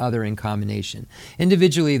self and other in combination.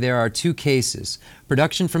 Individually, there are 2 cases,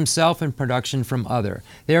 production from self and production from other.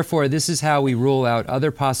 Therefore, this is how we rule out other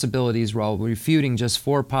possibilities while refuting just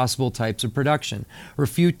 4 possible types of production.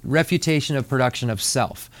 Refutation of production of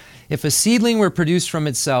self. If a seedling were produced from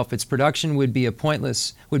itself, its production would be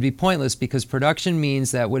pointless because production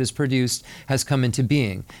means that what is produced has come into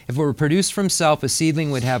being. If it were produced from self, a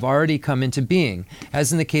seedling would have already come into being,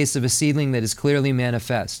 as in the case of a seedling that is clearly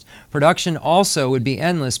manifest. Production also would be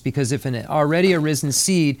endless because if an already arisen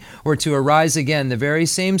seed were to arise again, the very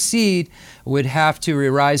same seed would have to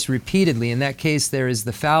arise repeatedly. In that case, there is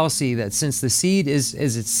the fallacy that since the seed is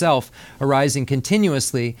itself arising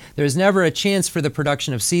continuously, there is never a chance for the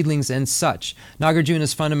production of seedlings and such.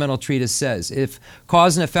 Nagarjuna's fundamental treatise says, if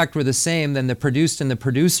cause and effect were the same, then the produced and the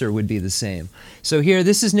producer would be the same. So here,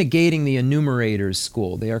 this is negating the enumerators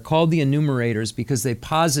school. They are called the enumerators because they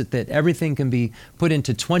posit that everything can be put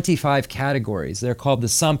into 25 categories. They're called the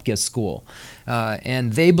Samkhya school.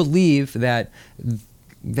 And they believe that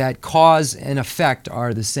cause and effect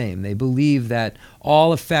are the same. They believe that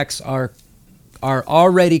all effects are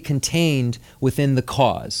already contained within the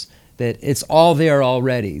cause. that it's all there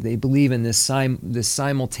already. They believe in this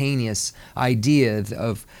simultaneous idea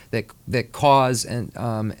of that cause and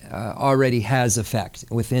already has effect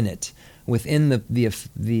within it. Within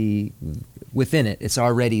within it, it's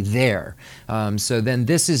already there. So then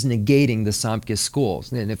this is negating the Samkhya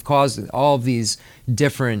schools. And if all of these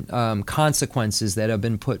different consequences that have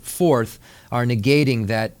been put forth are negating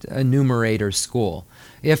that enumerator school.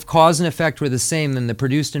 If cause and effect were the same, then the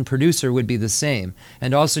produced and producer would be the same.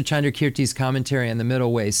 And also Chandrakirti's commentary on the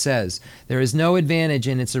Middle Way says, there is no advantage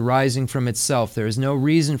in its arising from itself. There is no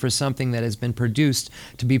reason for something that has been produced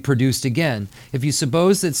to be produced again. If you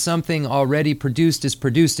suppose that something already produced is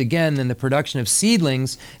produced again, then the production of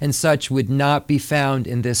seedlings and such would not be found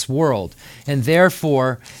in this world. And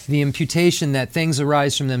therefore, the imputation that things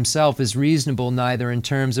arise from themselves is reasonable neither in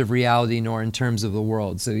terms of reality nor in terms of the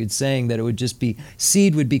world. So it's saying that it would just be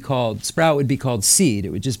sprout would be called seed. It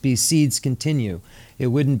would just be seeds continue. It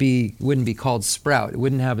wouldn't be called sprout. It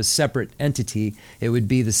wouldn't have a separate entity. It would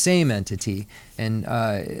be the same entity. And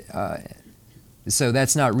so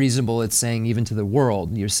that's not reasonable. It's saying even to the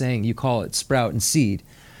world. You're saying you call it sprout and seed.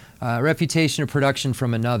 Refutation of production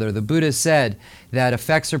from another. The Buddha said that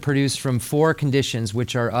effects are produced from 4 conditions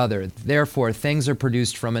which are other. Therefore, things are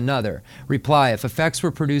produced from another. Reply, if effects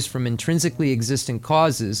were produced from intrinsically existent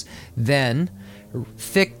causes, then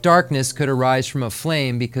thick darkness could arise from a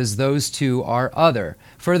flame because those two are other.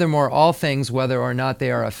 Furthermore, all things, whether or not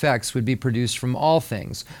they are effects, would be produced from all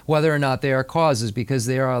things, whether or not they are causes, because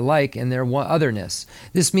they are alike in their otherness.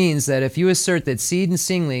 This means that if you assert that seed and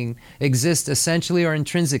seedling exist essentially or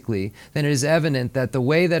intrinsically, then it is evident that the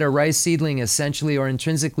way that a rice seedling essentially or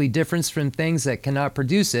intrinsically differs from things that cannot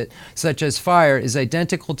produce it, such as fire, is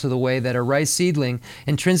identical to the way that a rice seedling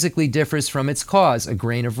intrinsically differs from its cause, a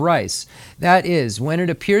grain of rice. That is, when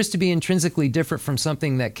it appears to be intrinsically different from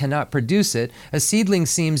something that cannot produce it, a seedling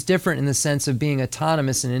seems different in the sense of being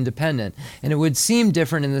autonomous and independent, and it would seem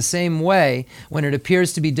different in the same way when it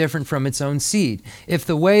appears to be different from its own seed. If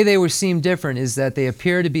the way they seem different is that they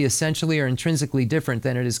appear to be essentially or intrinsically different,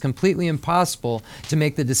 then it is completely impossible to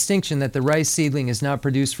make the distinction that the rice seedling is not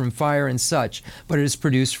produced from fire and such, but it is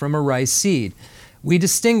produced from a rice seed. We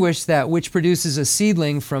distinguish that which produces a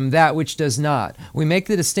seedling from that which does not. We make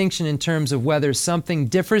the distinction in terms of whether something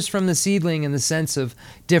differs from the seedling in the sense of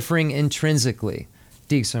differing intrinsically.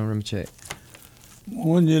 Rinpoche.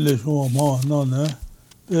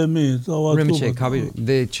 Rinpoche, copy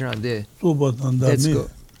the Chiran de. Let's go.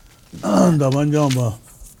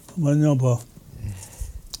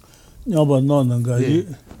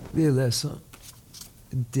 The lesson.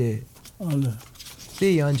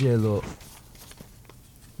 The Angelo.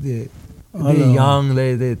 The young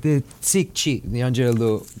lady, the sick chick, the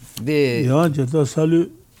Angelo. The Angelo,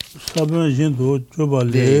 salut. Sabun jindo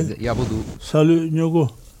jobale salu nyogo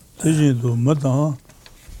tejindo madan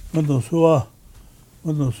suwa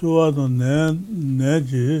don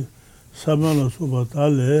neji sabun lo suba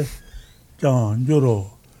tale jan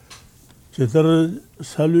joro chetar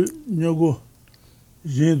salu nyogo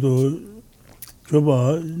jindo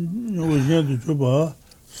joba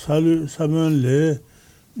salu sabun le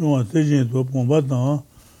no tejindo pombadan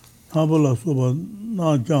tabula suba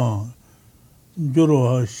na jan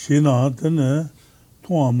Juro Shina, then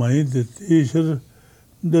Tua Mai, the teacher,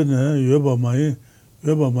 then Yoba Mai,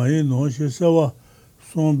 no, she saw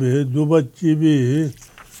Sombe, Duba GB,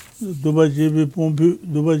 Pompi,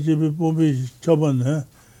 Chaban,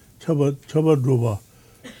 Chaba Duba,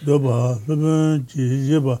 Lumen,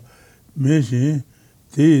 Jeba, Meshi,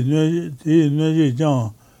 Neji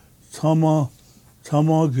Jan, Sama,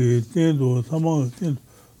 Tendo, Sama,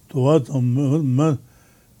 Toatam,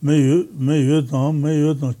 Mayu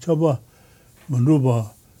Chaba Manuba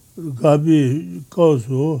Gabi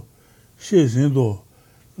Kausu Shesindo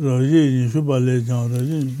Raji Shubale Jan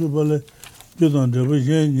Raji Shubale Judan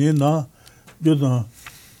Devijan Nina Judan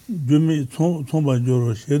Jumi Tomba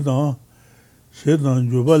Joro Shedan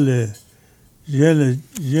Jubale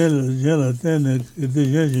Jela Tene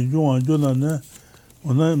Jen Juan Judan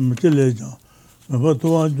Ona Mutelejan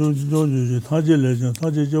Mabatuan Jojo Tajilejan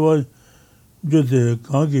Tajijawa Jode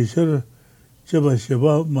Kangi Sher Cheba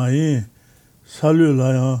Sheba Mai Salu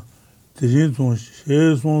Laya Tejin Son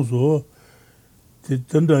She Son So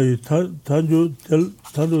Tenda Tanju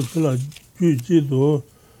Tela Jujido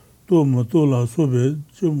Tomotola Sobe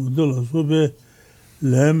Chumudola Sobe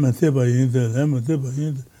Lem Teba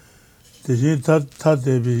Yinde Tejin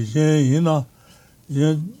Tatebi Jen Yina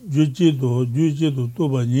Jen Jujido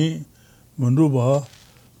Tobani Manduba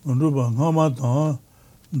Hamatan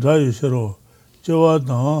Dai Shero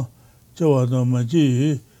Chawada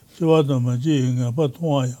Maji, Ngapa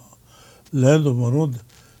Tuaya, Land of Marund,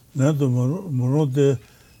 Nando Moronte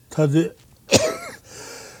Tade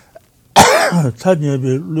Tanya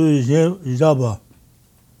Louis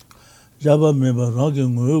Java member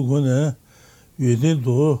ranking Gune, you didn't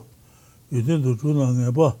do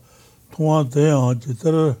Nangaba, Tuan Dayan,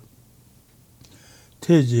 Jitter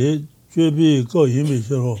Teji, Jubi, go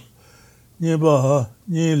Yimishiro, Niba,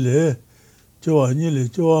 Nile, Joa Nile,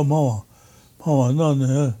 Joa Mawa, Pawa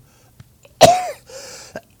Nan,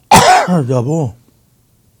 Jabon,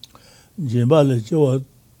 Jimbale Joa,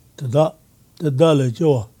 the Dale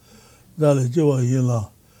Joa, Dale Joa Yila,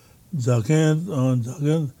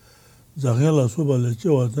 Zaken la Suba le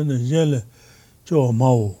Joa, then the Jele Joa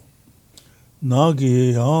Mao.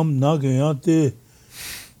 Nagi yam te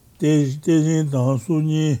Tenzin dan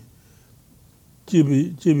Suni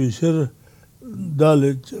Jibi Shir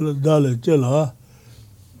Dale Jela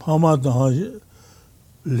Pama dan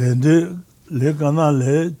Lende Le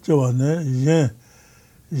Canale Joane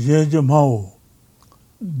Yen Jamao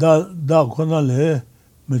Da Konale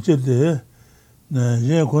Mechete Ne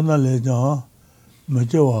Yen Konale Jan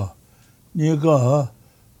Mechewa Niga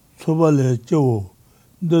Sobale Jo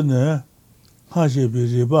Dene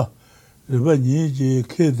Hashibi riba niji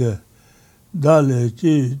kede dale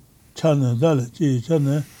ji chane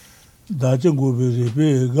dajingubi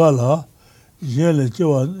ribi gala yenle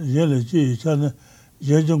ji chane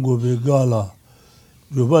yenjingubi gala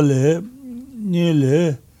rubale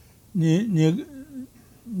nile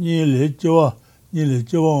jiwa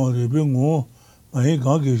ribi ngu mahi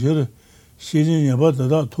gangi shir shirin yaba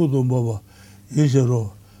tada tudun baba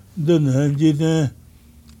yishiro dene jiden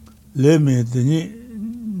Lemi deni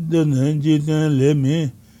jiden lemi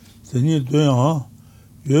deni duyan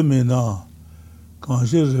yumi na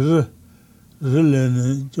kanshi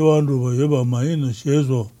rileni jiwan rupa yuba mayi no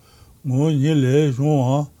shezo ngu nile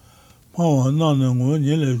shunwa mawa nane ngu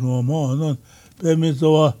nile shunwa mawa nane pemi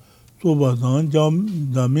tsawa tuba dan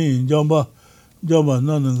dami jamba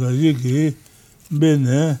nane ga yiki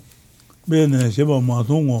bene sheba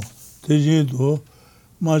matungo tejito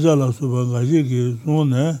majala suba ga yiki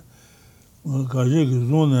zune Kajiki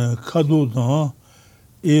zone kadu dan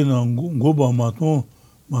ina ngoba maton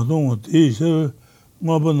te shir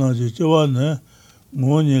ngaba na je chewa ne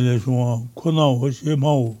ngoni le shwa kona wo she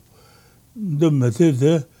mawo de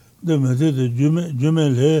metete jume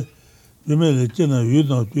le chena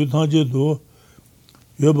yuda tu tanje do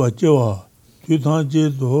yoba chewa tu tanje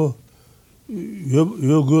do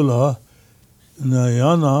yogula na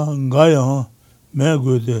yana ngaya me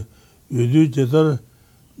gode yudu chetar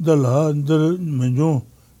dala menjung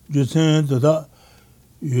jusen dada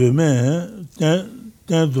yume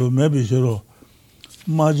ten do mebishiro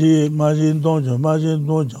majin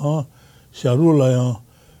dongchang sharu layan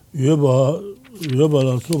yueba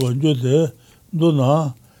la suban jute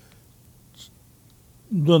dona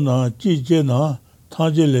ji je na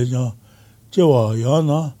tangje le jang jewa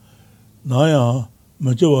yana na yang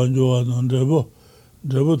ma jewa njuwa dan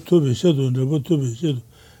drebu tubi shedu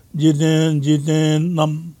jiten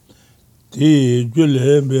nam ti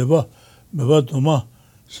jule meba toma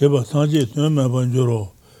sheba tangje tuen meba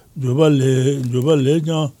njuro juba le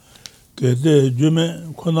jang kete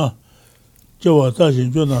jume kona jewa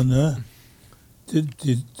tashin juna ne ti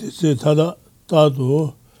se tada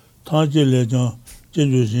tado tangje le jang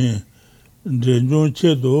jenju shin renjung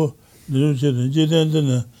che do jiten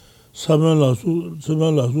dine saben la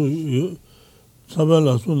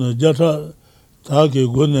su ne jata 타게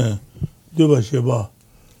고네 두바시바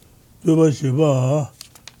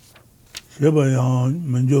쉐바야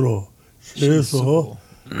መንጆ로 쉐소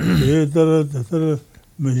제더러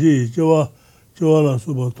메지 저와라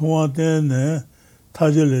수바 통화되네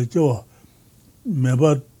타절레 저와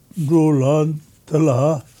메바 로란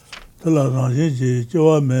달라라지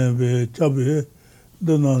저와 메베 잡에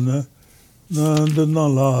드나네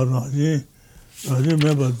나라지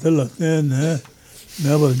메바 달라네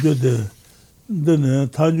메바 저데 dene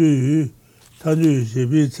tanju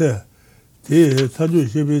shibitse tanju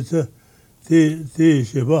shibitse ti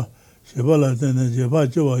shiba la dene jeba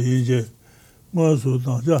jiwa yinje ngosu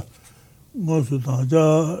tangja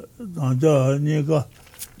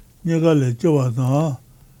nyega le jiwa tang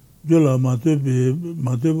jula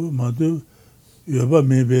matu yoba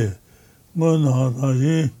mibe ngona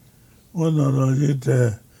raji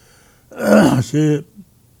te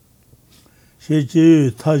shi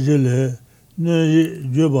chi tajile ne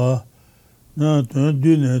jeba na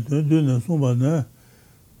dune sumba ne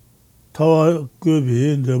tawa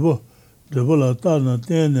gobi ndebo la ta na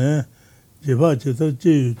tene jeba cheta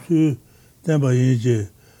ji tu tenba yinje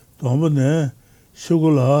tombo ne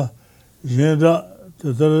shugula yenra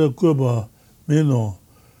tetara goba mino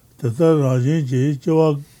tata rajin ji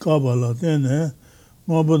jawa kaba la tene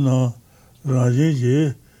ngobo na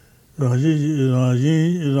rajin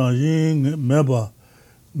meba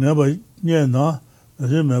nye na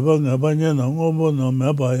rajin meba nye na ngobo na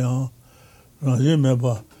meba yang rajin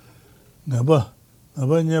meba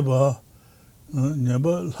nyeba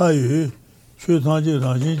layu chue tangji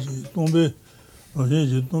rajin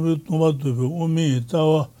ji tombe tomba tubi umi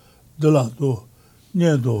tawa dila to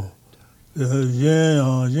nye to yin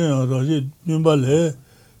yang rajin nyumba le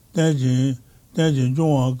Tenzin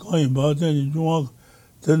zhongwa kanyin ba Tenzin zhongwa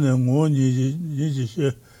tenne ngo ni ji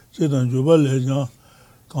she dan juba le jang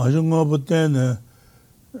kanshi ngobo tenne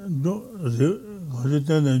kanshi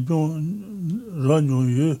tenne ran zhong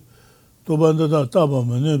yu toban da taba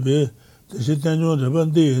mene be deshi tenjong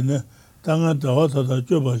reban deye ne tangan tawa tata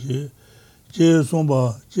choba she che song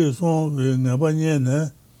we ngaba nye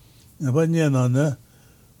na ne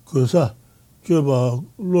kusa choba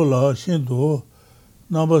lola shinto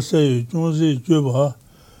namba sayu chungzi joba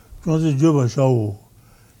shawu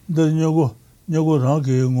da nyogo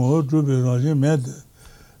rangi ngo drubi rangi med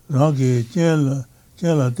rangi jen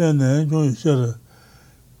la tenne zhong yu shere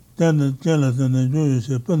jen la tenne zhong yu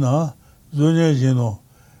she pena zonye jino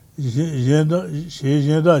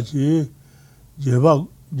jenda chi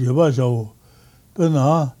jeba shawu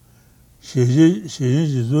pena shi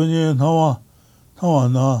ji zonye tawa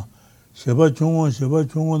na sheba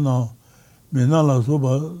chungo na mena la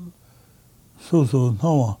soba so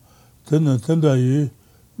tawa tenda yu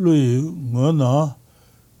lu yu ngo na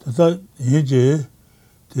tata yin je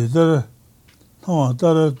teta tawa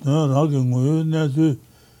tara rangi ngo yu nesu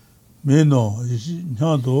meno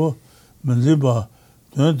nyanto menziba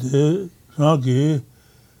te rangi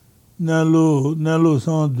nalu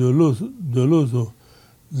san de lo so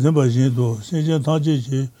zimba jinto senjen tangji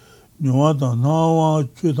chi nyuwa tang nawa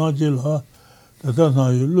chue tangji la tata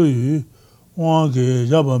tang yu lu yu wangi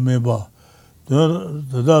yaba meba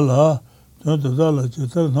tata la chi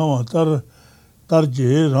tar nawa tar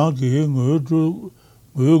je rangi ngo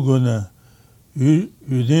yu go ne yu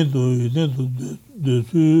dinto de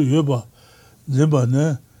su yoba zimba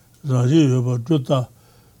ne raji yoba druta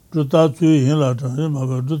tsu yin la zhangyi ma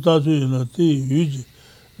ba druta tsu yin la ti yu ji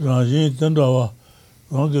raji tendrawa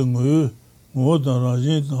rangi ngo dan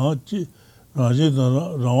raji dan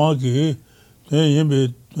rawa ki ten yin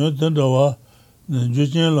be tendrawa ju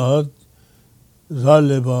chen la ra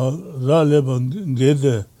leba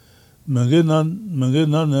ngede mengi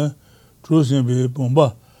na ne tru sin be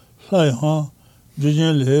bomba sa yang ju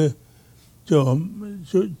chen le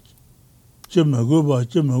chimego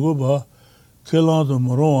ba kelang to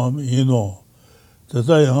morong ino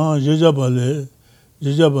tata yang jejaba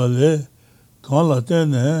le kan la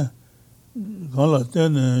tenne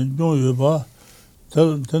jong yu ba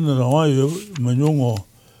tenne rawa yu ma nyongo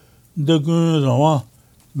de kun rawa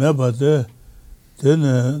me ba te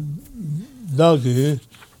tenne da ki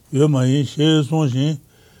yu ma yin she song shin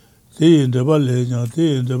te yin de ba le jang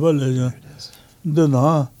de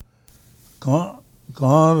na kan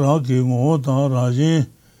rang ki ngo tang raji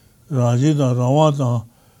da rawa tang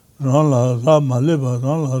rang la ra ma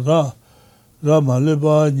le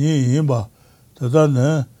ba ni yin ba tata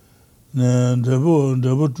ne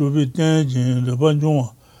debu chubi Tenzin reban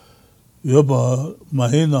zhongwa yoba ma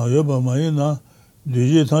yin na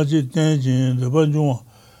duji tangchi Tenzin reban zhongwa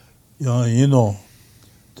yang yin no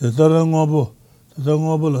tata ngobo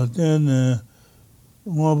la tenne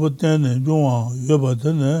zhongwa yoba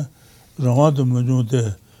tenne rawa to ma zhong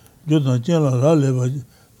te jodan chen la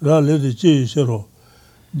ra le de chi shiro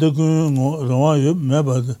de kun rawa yob me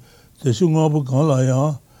ba te shi ngobo kan la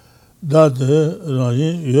yang da de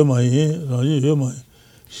rajin yue ma yin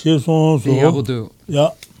she son so yeah.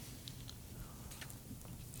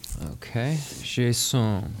 Okay, she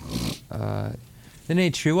son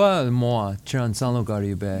then chiwa mo chan san lo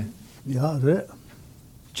gari be yeah re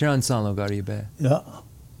chan san lo gari be yeah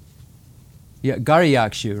gari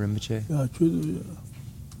yakshu Rinpoche yeah chu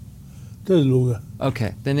te lo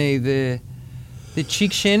okay then the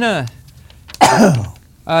chikshena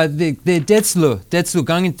the detslu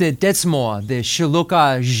gangin the detsmo the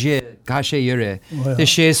shiloka je kashe yere the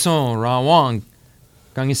sheson rawang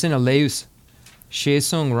gangin sena leus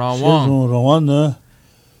sheson rawang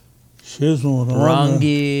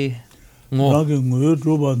rangi ngo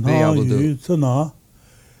troba na yu tsana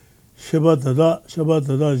sheba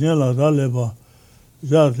tada jen la da leba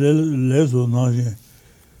ja le so na jen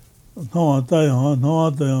nawa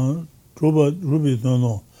tayang troba rubi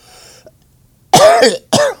tono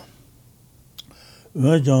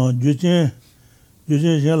jang juchen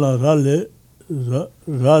jen la ra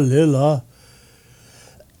le la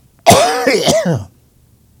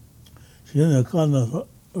Shene Kana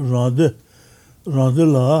Rade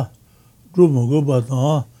La, Drumogo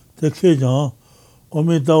Batan, Tekejan,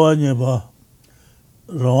 Omitawa Neba,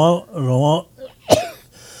 Rawa,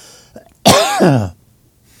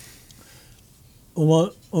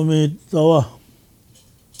 Omitawa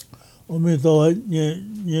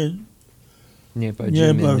Nyepa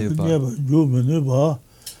Nyeba Jumenupa.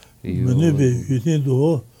 Menube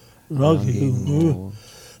Yutindo, Raki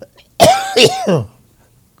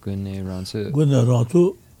Gune Ransu. Guna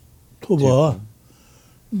Ratu, Toba,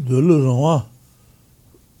 Dulu Rawa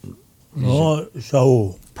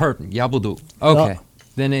Shao. Perfect. Yabudu. Okay.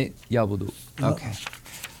 Then it Yabudu. Okay.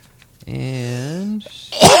 And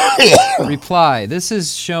reply. This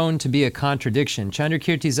is shown to be a contradiction.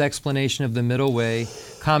 Chandrakirti's explanation of the middle way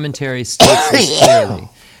commentary states this clearly.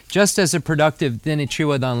 Just as a productive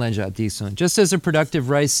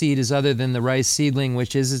rice seed is other than the rice seedling,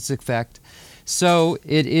 which is its effect, so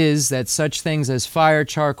it is that such things as fire,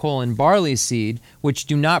 charcoal, and barley seed, which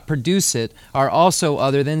do not produce it, are also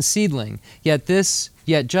other than seedling. Yet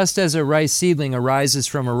just as a rice seedling arises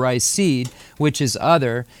from a rice seed, which is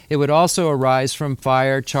other, it would also arise from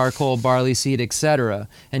fire, charcoal, barley seed, etc.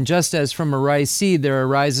 And just as from a rice seed there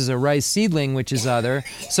arises a rice seedling, which is other,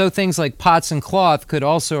 so things like pots and cloth could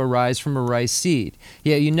also arise from a rice seed.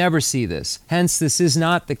 Yet you never see this. Hence, this is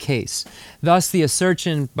not the case. Thus, the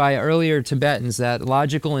assertion by earlier Tibetans that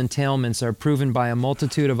logical entailments are proven by a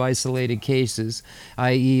multitude of isolated cases,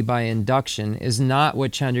 i.e. by induction, is not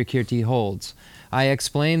what Chandrakirti holds. I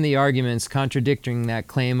explained the arguments contradicting that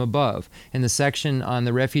claim above in the section on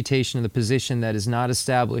the refutation of the position that is not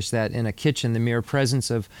established that in a kitchen the mere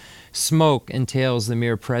presence of smoke entails the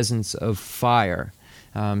mere presence of fire.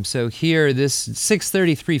 So here, this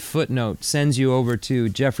 633 footnote sends you over to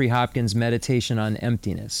Jeffrey Hopkins' Meditation on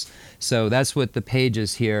Emptiness. So that's what the page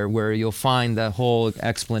is here, where you'll find the whole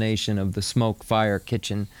explanation of the smoke, fire,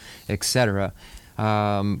 kitchen, etc.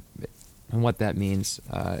 And what that means.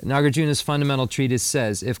 Nagarjuna's fundamental treatise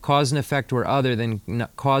says, if cause and effect were other, then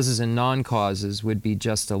causes and non-causes would be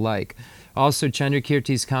just alike. Also,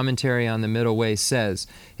 Chandrakirti's commentary on the middle way says,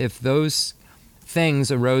 if those things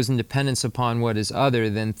arose in dependence upon what is other,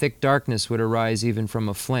 then thick darkness would arise even from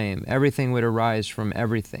a flame. Everything would arise from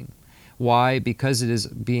everything. Why? Because it is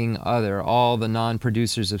being other. All the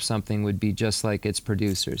non-producers of something would be just like its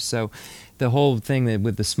producers. So the whole thing that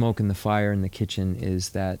with the smoke and the fire in the kitchen is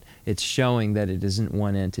that it's showing that it isn't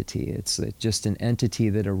one entity. It's just an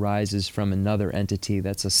entity that arises from another entity.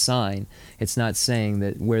 That's a sign. It's not saying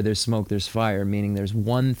that where there's smoke, there's fire, meaning there's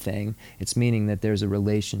one thing. It's meaning that there's a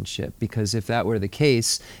relationship. Because if that were the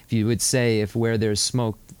case, if you would say if where there's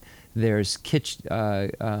smoke, there's kitchen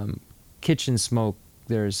smoke,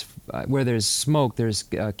 there's where there's smoke, there's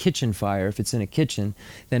kitchen fire. If it's in a kitchen,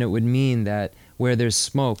 then it would mean that where there's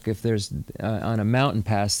smoke, if there's on a mountain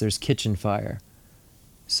pass, there's kitchen fire.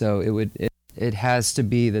 So it has to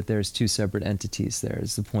be that there's two separate entities there,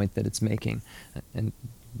 is the point that it's making. And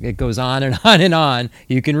it goes on and on and on.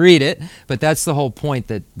 You can read it, but that's the whole point,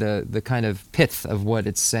 that the kind of pith of what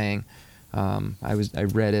it's saying. I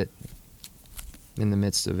read it in the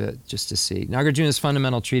midst of it, just to see. Nagarjuna's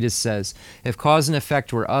fundamental treatise says, if cause and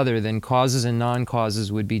effect were other, then causes and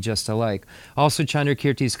non-causes would be just alike. Also,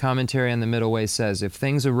 Chandrakirti's commentary on the middle way says, if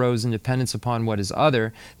things arose in dependence upon what is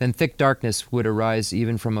other, then thick darkness would arise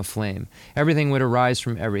even from a flame. Everything would arise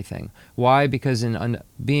from everything. Why? Because in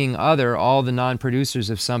being other, all the non-producers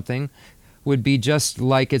of something would be just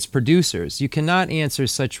like its producers. You cannot answer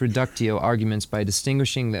such reductio arguments by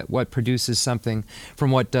distinguishing that what produces something from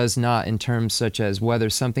what does not in terms such as whether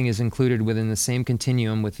something is included within the same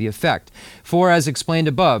continuum with the effect. For, as explained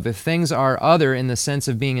above, if things are other in the sense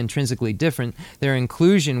of being intrinsically different, their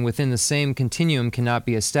inclusion within the same continuum cannot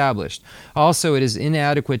be established. Also, it is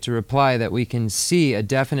inadequate to reply that we can see a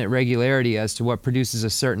definite regularity as to what produces a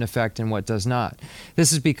certain effect and what does not.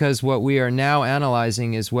 This is because what we are now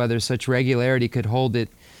analyzing is whether such regularity could hold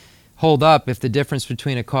up if the difference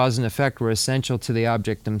between a cause and effect were essential to the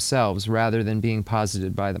object themselves, rather than being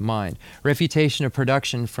posited by the mind. Refutation of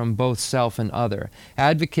production from both self and other.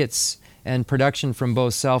 Advocates and production from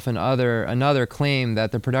both self and another claim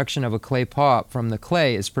that the production of a clay pot from the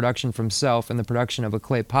clay is production from self, and the production of a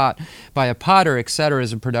clay pot by a potter, etc.,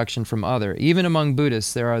 is a production from other. Even among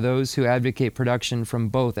Buddhists, there are those who advocate production from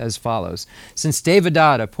both as follows. Since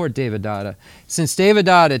Devadatta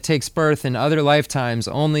takes birth in other lifetimes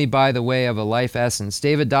only by the way of a life essence,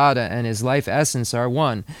 Devadatta and his life essence are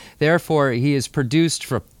one. Therefore, he is produced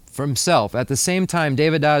from self. At the same time,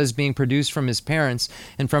 Devadatta being produced from his parents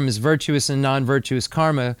and from his virtuous and non-virtuous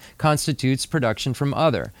karma constitutes production from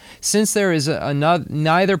other. Since there is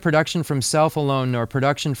neither production from self alone nor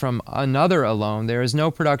production from another alone, there is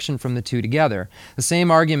no production from the two together. The same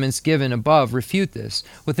arguments given above refute this.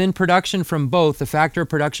 Within production from both, the factor of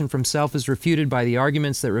production from self is refuted by the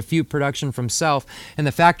arguments that refute production from self, and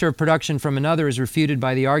the factor of production from another is refuted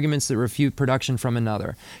by the arguments that refute production from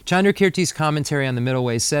another. Chandrakirti's commentary on the Middle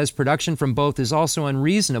Way says production from both is also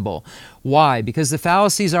unreasonable. Why? Because the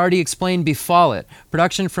fallacies already explained befall it.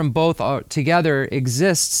 Production from both together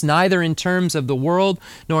exists neither in terms of the world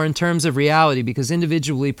nor in terms of reality, because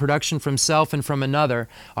individually production from self and from another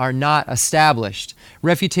are not established.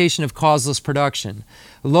 Refutation of causeless production.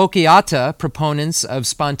 Lokiata, proponents of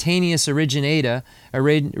spontaneous origination,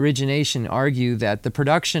 argue that the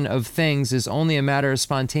production of things is only a matter of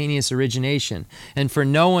spontaneous origination, and for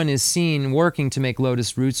no one is seen working to make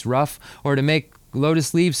lotus roots rough or to make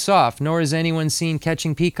lotus leaves soft, nor is anyone seen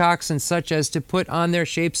catching peacocks and such as to put on their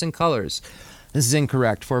shapes and colors. This is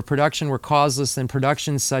incorrect. For if production were causeless, then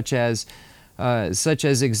production such as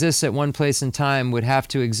exists at one place in time would have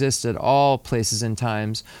to exist at all places and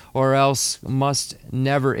times, or else must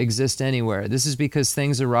never exist anywhere. This is because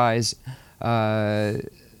things arise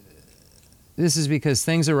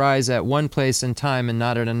at one place and time and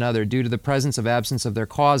not at another, due to the presence of absence of their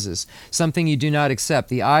causes, something you do not accept.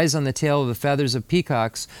 The eyes on the tail of the feathers of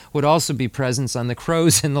peacocks would also be present on the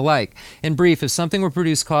crows and the like. In brief, if something were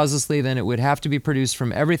produced causelessly, then it would have to be produced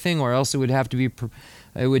from everything, or else it would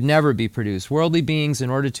never be produced. Worldly beings, in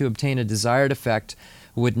order to obtain a desired effect,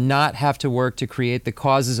 would not have to work to create the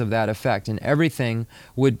causes of that effect, and everything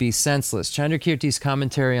would be senseless. Chandrakirti's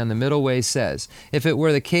commentary on the Middle Way says, if it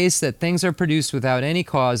were the case that things are produced without any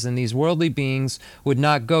cause, then these worldly beings would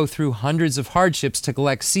not go through hundreds of hardships to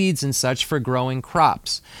collect seeds and such for growing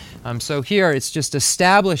crops. So here it's just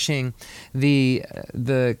establishing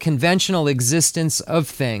the conventional existence of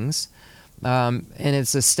things, and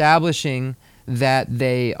it's establishing that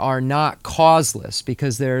they are not causeless,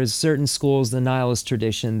 because there's certain schools, the nihilist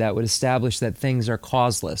tradition, that would establish that things are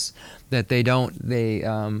causeless, that they don't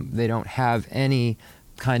have any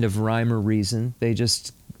kind of rhyme or reason, they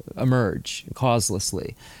just emerge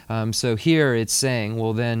causelessly. So here it's saying,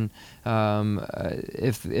 well then,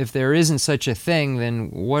 if there isn't such a thing,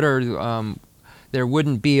 then what are there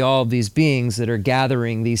wouldn't be all these beings that are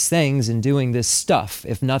gathering these things and doing this stuff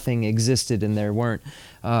if nothing existed and there weren't.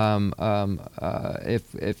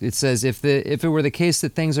 If it says if it were the case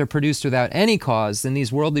that things are produced without any cause, then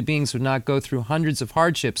these worldly beings would not go through hundreds of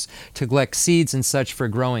hardships to collect seeds and such for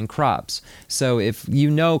growing crops. So if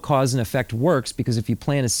you know cause and effect works, because if you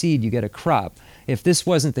plant a seed, you get a crop. If this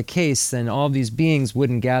wasn't the case, then all these beings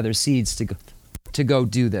wouldn't gather seeds to go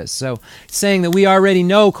do this. So saying that we already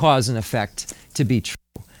know cause and effect to be true.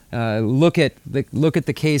 Look at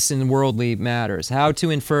the case in worldly matters. How to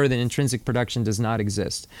infer that intrinsic production does not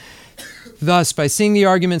exist. Thus, by seeing the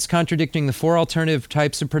arguments contradicting the four alternative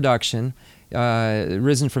types of production,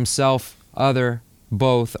 risen from self, other,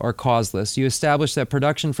 both, or causeless, you establish that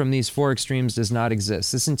production from these four extremes does not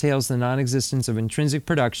exist. This entails the non-existence of intrinsic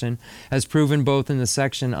production, as proven both in the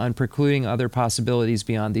section on precluding other possibilities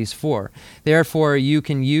beyond these four. Therefore, you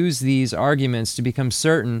can use these arguments to become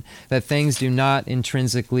certain that things do not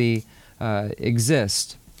intrinsically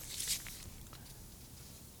exist.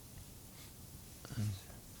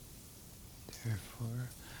 Therefore,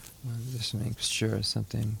 just make sure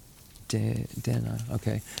something...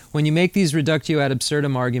 Okay. When you make these reductio ad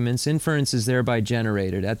absurdum arguments, inference is thereby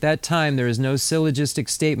generated. At that time, there is no syllogistic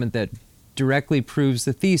statement that directly proves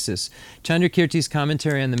the thesis. Chandrakirti's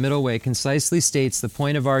commentary on the Middle Way concisely states the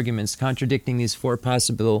point of arguments contradicting these four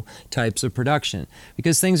possible types of production.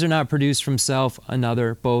 Because things are not produced from self,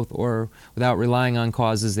 another, both, or without relying on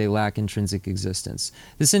causes, they lack intrinsic existence.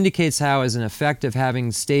 This indicates how, as an effect of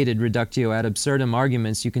having stated reductio ad absurdum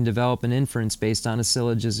arguments, you can develop an inference based on a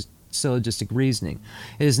syllogistic reasoning.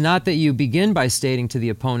 It is not that you begin by stating to the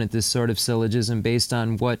opponent this sort of syllogism based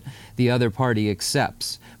on what the other party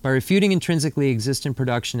accepts. By refuting intrinsically existent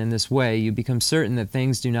production in this way, you become certain that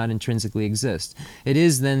things do not intrinsically exist. It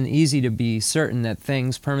is then easy to be certain that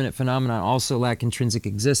things, permanent phenomena, also lack intrinsic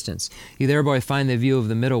existence. You thereby find the view of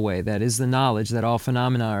the Middle Way, that is the knowledge that all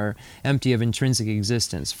phenomena are empty of intrinsic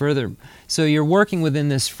existence. Further, so you're working within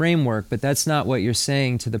this framework, but that's not what you're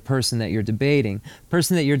saying to the person that you're debating. The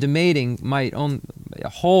person that you're debating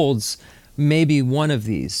holds maybe one of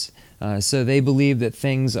these. So they believe that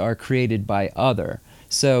things are created by other.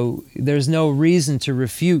 So there's no reason to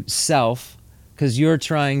refute self, because you're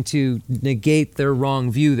trying to negate their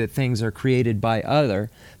wrong view that things are created by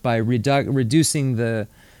other by reducing the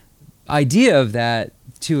idea of that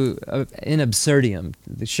to in absurdium,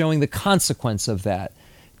 showing the consequence of that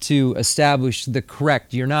to establish the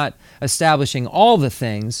correct. You're not establishing all the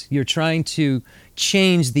things, you're trying to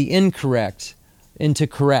change the incorrect into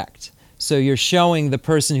correct. So you're showing the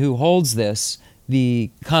person who holds this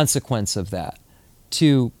the consequence of that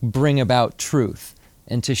to bring about truth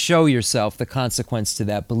and to show yourself the consequence to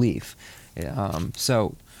that belief.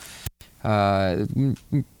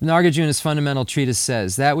 Nagarjuna's fundamental treatise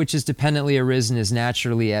says, that which is dependently arisen is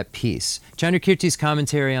naturally at peace. Chandrakirti's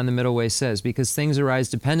commentary on the Middle Way says, because things arise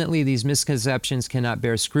dependently, these misconceptions cannot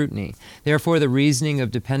bear scrutiny. Therefore, the reasoning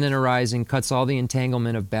of dependent arising cuts all the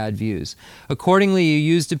entanglement of bad views. Accordingly, you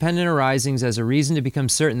use dependent arisings as a reason to become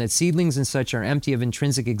certain that seedlings and such are empty of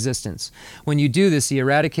intrinsic existence. When you do this, the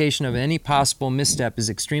eradication of any possible misstep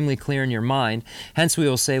is extremely clear in your mind. Hence, we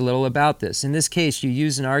will say little about this. In this case, you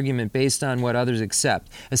use an argument based on what others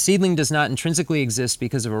accept. A seedling does not intrinsically exist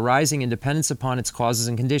because of arising in dependence upon its causes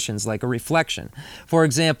and conditions, like a reflection. For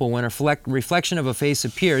example, when a reflection of a face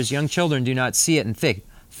appears, young children do not see it and think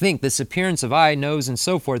this appearance of eye, nose, and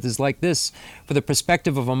so forth is like this for the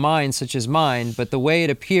perspective of a mind such as mine, but the way it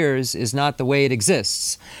appears is not the way it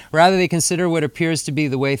exists. Rather, they consider what appears to be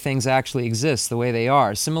the way things actually exist, the way they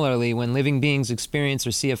are. Similarly, when living beings experience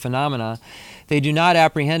or see a phenomena, they do not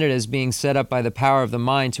apprehend it as being set up by the power of the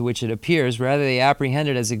mind to which it appears. Rather, they apprehend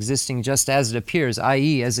it as existing just as it appears,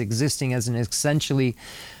 i.e., as existing as an essentially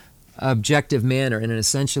objective manner, in an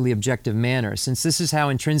essentially objective manner. Since this is how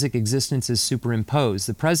intrinsic existence is superimposed,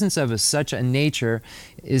 the presence of such a nature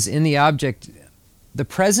is in the object. The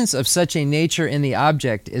presence of such a nature in the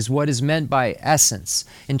object is what is meant by essence,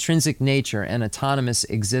 intrinsic nature, and autonomous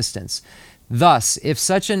existence. Thus, if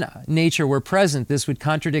such a nature were present, this would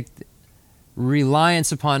contradict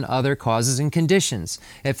reliance upon other causes and conditions.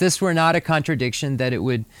 If this were not a contradiction, that it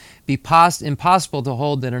would be impossible to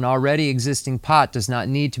hold that an already existing pot does not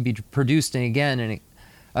need to be produced again and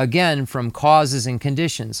again from causes and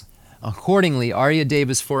conditions. Accordingly,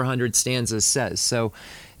 Aryadeva's 400 stanzas says, so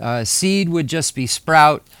seed would just be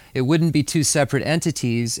sprout, it wouldn't be two separate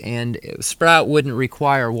entities, and sprout wouldn't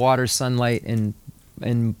require water, sunlight, and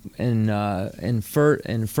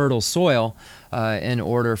fertile soil in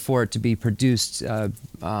order for it to be produced,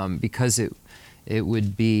 because it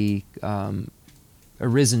would be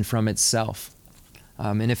arisen from itself.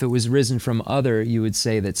 And if it was risen from other, you would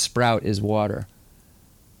say that sprout is water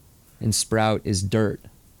and sprout is dirt.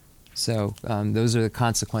 So those are the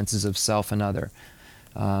consequences of self and other.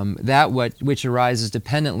 That which arises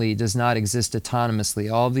dependently does not exist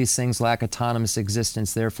autonomously. All of these things lack autonomous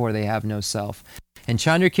existence, therefore they have no self. And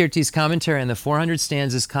Chandrakirti's commentary on the 400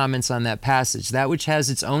 stanzas comments on that passage. That which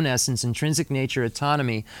has its own essence, intrinsic nature,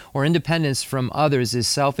 autonomy, or independence from others is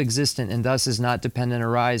self-existent and thus is not dependent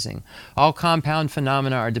arising. All compound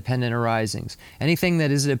phenomena are dependent arisings. Anything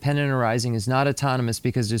that is a dependent arising is not autonomous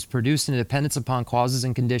because it is produced in dependence upon causes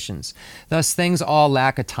and conditions. Thus things all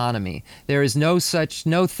lack autonomy. There is no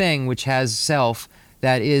thing which has self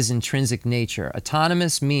that is intrinsic nature.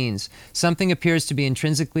 Autonomous means something appears to be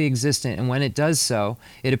intrinsically existent, and when it does so,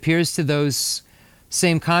 it appears to those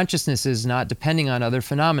same consciousnesses not depending on other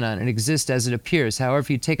phenomena and exist as it appears. However, if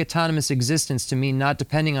you take autonomous existence to mean not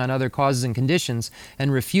depending on other causes and conditions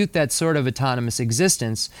and refute that sort of autonomous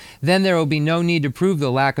existence, then there will be no need to prove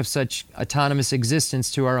the lack of such autonomous existence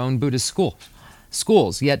to our own Buddhist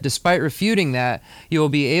schools. Yet, despite refuting that, you will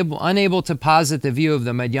be unable to posit the view of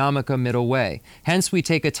the Madhyamaka middle way. Hence, we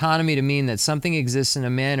take autonomy to mean that something exists in a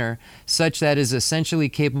manner such that is essentially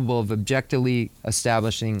capable of objectively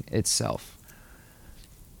establishing itself.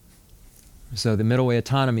 So the middle way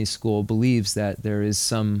autonomy school believes that there is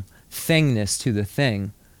some thingness to the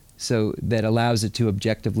thing, so that allows it to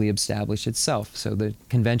objectively establish itself. So that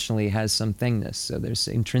conventionally it has some thingness. So there's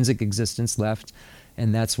intrinsic existence left,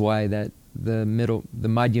 and that's why that the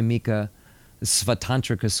Madhyamika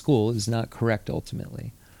Svatantrika school is not correct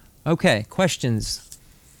ultimately. Okay, questions?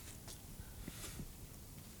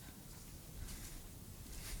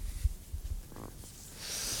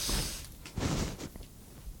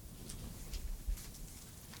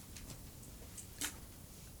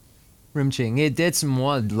 Rimching, it's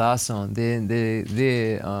more lason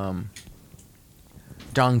the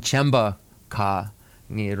Jangchemba ka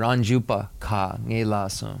ngi Ranjupa ka ngi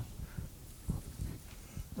lason.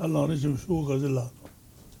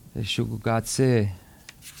 Shukugatse.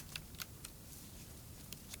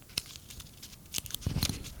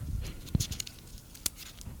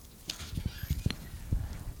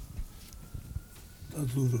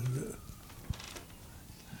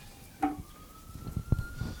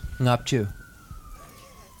 Ngapchu.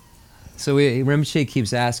 So Rinpoche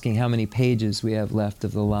keeps asking how many pages we have left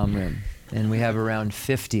of the Lamrim, and we have around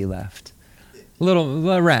 50 left. A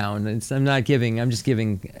little around. I'm just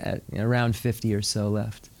giving around 50 or so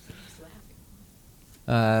left.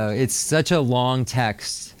 It's such a long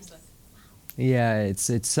text. Yeah,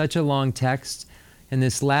 it's such a long text, and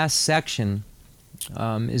this last section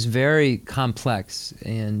is very complex,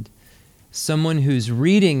 and someone who's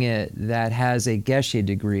reading it that has a Geshe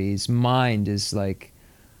degree's mind is like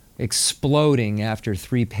exploding after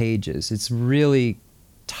 3 pages. It's really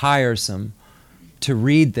tiresome to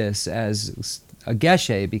read this as a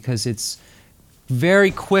Geshe because it's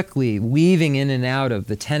very quickly weaving in and out of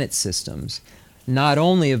the tenet systems, not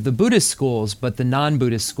only of the Buddhist schools, but the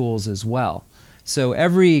non-Buddhist schools as well. So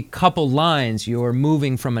every couple lines, you're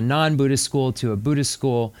moving from a non-Buddhist school to a Buddhist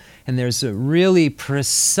school, and there's a really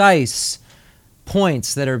precise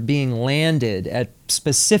points that are being landed at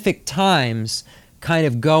specific times, kind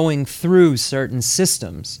of going through certain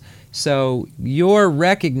systems. So you're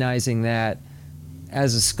recognizing that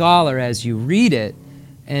as a scholar as you read it,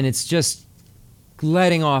 and it's just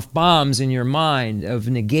letting off bombs in your mind of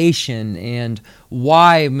negation and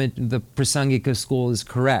why the Prasangika school is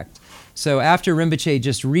correct. So after Rinpoche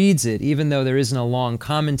just reads it, even though there isn't a long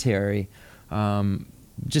commentary,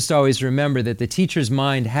 just always remember that the teacher's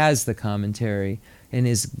mind has the commentary and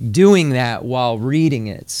is doing that while reading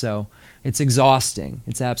it. So it's exhausting.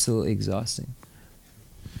 It's absolutely exhausting.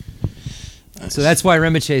 So that's why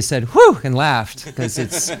Rinpoche said, whew, and laughed, because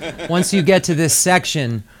it's once you get to this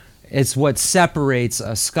section, it's what separates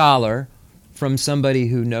a scholar from somebody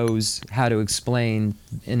who knows how to explain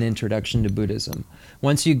an introduction to Buddhism.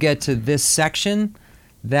 Once you get to this section,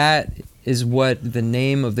 that is what the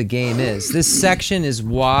name of the game is. This section is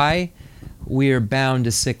why we are bound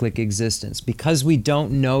to cyclic existence. Because we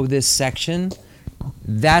don't know this section,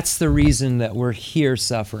 that's the reason that we're here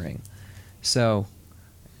suffering. So,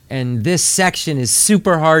 and this section is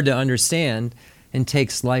super hard to understand and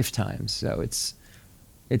takes lifetimes. So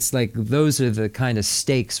it's like those are the kind of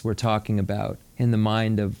stakes we're talking about in the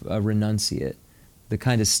mind of a renunciate. The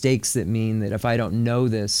kind of stakes that mean that if I don't know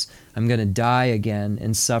this, I'm going to die again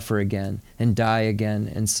and suffer again and die again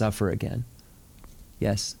and suffer again.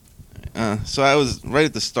 Yes? So I was right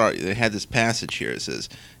at the start. They had this passage here. It says,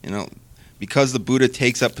 because the Buddha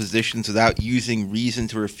takes up positions without using reason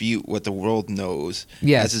to refute what the world knows,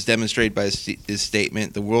 yes, as is demonstrated by his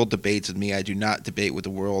statement, the world debates with me, I do not debate with the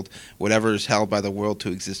world. Whatever is held by the world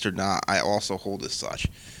to exist or not, I also hold as such.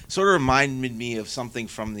 Sort of reminded me of something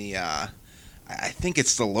from the, I think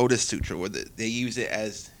it's the Lotus Sutra, where they use it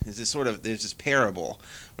as there's this parable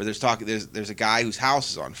where there's a guy whose house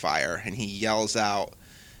is on fire, and he yells out,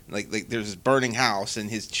 like there's this burning house, and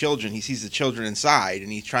his children, he sees the children inside,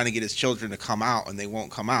 and he's trying to get his children to come out, and they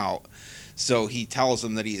won't come out. So he tells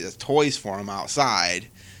them that he has toys for them outside.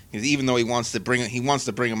 Because even though he wants to bring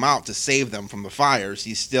them out to save them from the fires,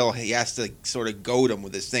 he has to sort of goad them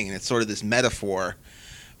with this thing, and it's sort of this metaphor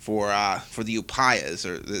for the upayas,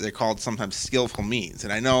 or they're called sometimes skillful means.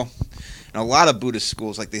 And I know in a lot of Buddhist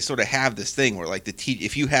schools, like they sort of have this thing where like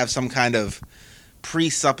if you have some kind of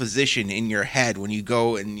presupposition in your head when you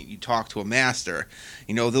go and you talk to a master,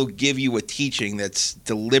 they'll give you a teaching that's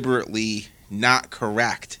deliberately not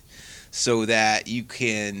correct, so that you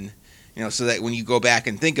can, so that when you go back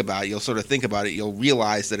and think about it, you'll sort of think about it, you'll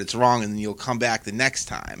realize that it's wrong, and then you'll come back the next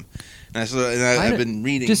time. I've been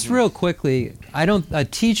reading. Just real quickly, a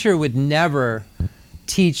teacher would never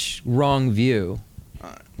teach wrong view.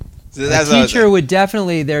 So a teacher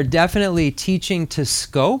they're definitely teaching to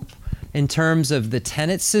scope in terms of the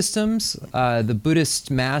tenet systems. The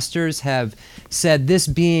Buddhist masters have said this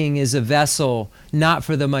being is a vessel not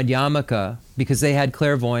for the Madhyamaka because they had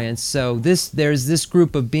clairvoyance. So there's this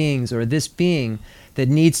group of beings, or this being that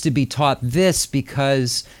needs to be taught this,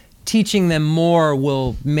 because teaching them more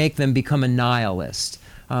will make them become a nihilist.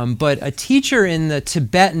 But a teacher in the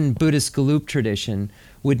Tibetan Buddhist Gelug tradition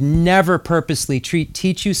would never purposely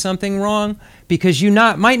teach you something wrong, because you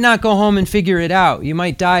might not go home and figure it out. You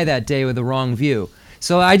might die that day with the wrong view.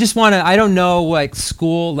 So I just want to, I don't know, like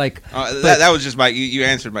school, like... that was just you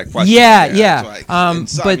answered my question. Yeah.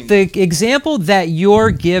 But the example that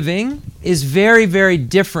you're giving is very, very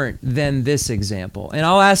different than this example. And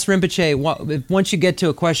I'll ask Rinpoche once you get to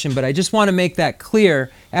a question, but I just want to make that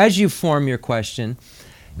clear as you form your question.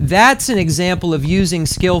 That's an example of using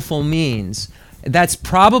skillful means. That's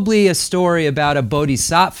probably a story about a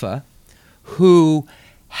bodhisattva who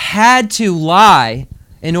had to lie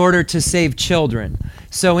in order to save children.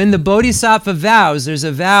 So in the bodhisattva vows, there's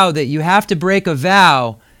a vow that you have to break a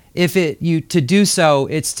vow. To do so,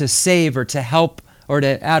 it's to save or to help or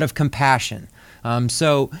out of compassion.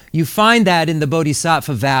 So you find that in the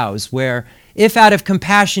Bodhisattva vows, where if out of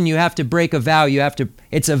compassion you have to break a vow,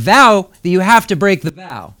 it's a vow that you have to break the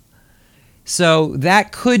vow. So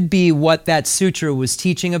that could be what that sutra was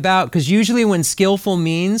teaching about, because usually when skillful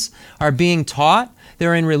means are being taught,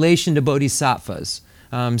 they're in relation to bodhisattvas.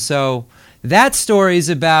 So that story is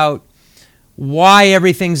about why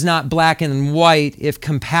everything's not black and white if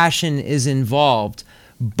compassion is involved.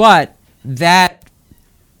 But that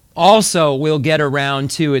also we'll get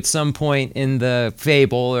around to at some point in the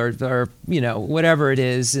fable or whatever it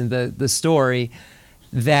is in the story,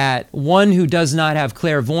 that one who does not have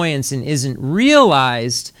clairvoyance and isn't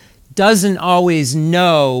realized doesn't always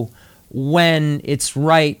know when it's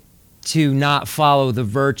right to not follow the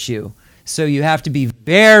virtue. So you have to be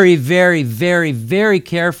very, very, very, very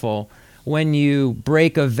careful when you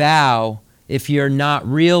break a vow if you're not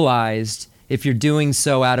realized, if you're doing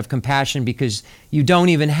so out of compassion, because you don't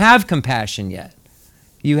even have compassion yet.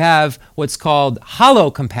 You have what's called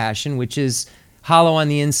hollow compassion, which is hollow on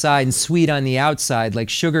the inside and sweet on the outside, like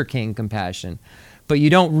sugarcane compassion. But you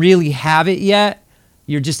don't really have it yet.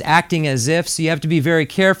 You're just acting as if. So you have to be very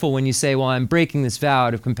careful when you say, well, I'm breaking this vow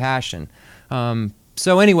out of compassion.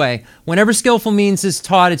 So anyway, whenever skillful means is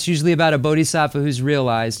taught, it's usually about a bodhisattva who's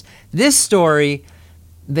realized. This story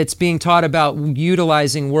that's being taught about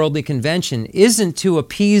utilizing worldly convention isn't to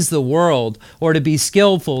appease the world or to be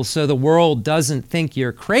skillful so the world doesn't think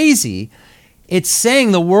you're crazy. It's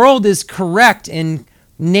saying the world is correct in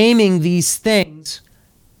naming these things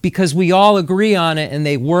because we all agree on it and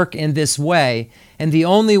they work in this way. And the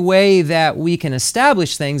only way that we can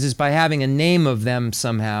establish things is by having a name of them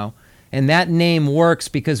somehow. And that name works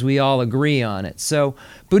because we all agree on it. So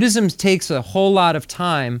Buddhism takes a whole lot of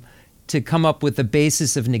time to come up with the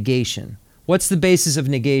basis of negation. What's the basis of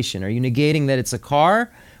negation? Are you negating that it's a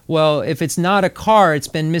car? Well, if it's not a car, it's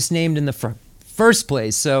been misnamed in the first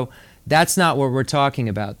place. So that's not what we're talking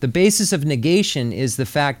about. The basis of negation is the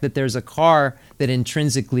fact that there's a car that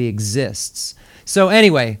intrinsically exists. So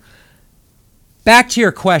anyway, back to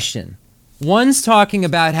your question. One's talking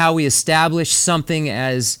about how we establish something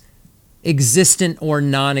as existent or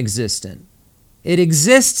non-existent. It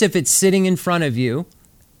exists if it's sitting in front of you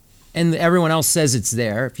and everyone else says it's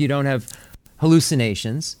there, if you don't have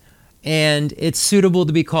hallucinations, and it's suitable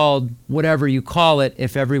to be called whatever you call it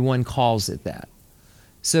if everyone calls it that.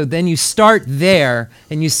 So then you start there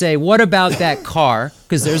and you say, what about that car?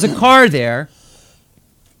 Because there's a car there.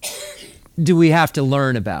 Do we have to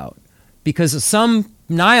learn about? Because some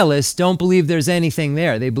nihilists don't believe there's anything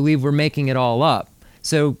there. They believe we're making it all up.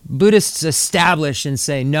 So Buddhists establish and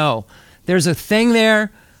say, no, there's a thing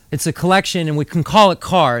there. It's a collection, and we can call it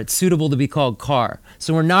car. It's suitable to be called car.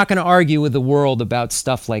 So we're not going to argue with the world about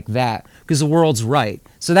stuff like that because the world's right.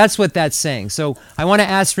 So that's what that's saying. So I want to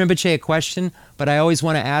ask Rinpoche a question, but I always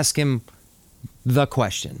want to ask him the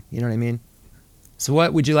question. You know what I mean? So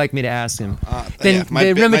what would you like me to ask him?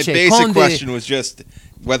 My basic question was just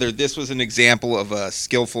whether this was an example of a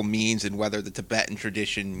skillful means and whether the Tibetan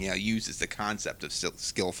tradition uses the concept of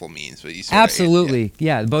skillful means. But absolutely.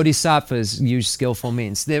 The bodhisattvas use skillful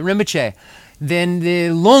means. The Rinpoche, then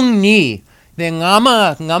the long ni, the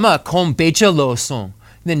ngama kom becha lo song,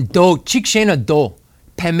 then do chikshena do,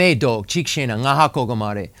 peme do chikshena ngaha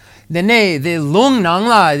kogomare. Then the long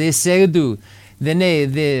nangla the segdu, then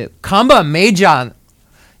the kamba meja,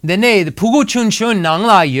 then the pugo chun chun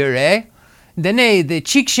nangla yure. Then the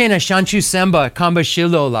chikshena shanchu semba kamba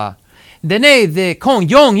shilola. Then the kong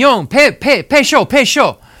yong pe sho.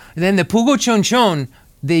 Then the pugo chon chon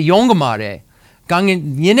the yongomare.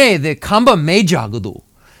 Gangin yene the kamba mejagudu.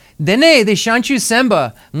 Then the shanchu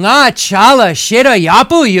semba nga chala shera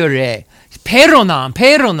yapu yure.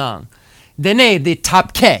 Peronang. Then the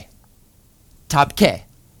top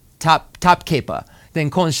kepa. Then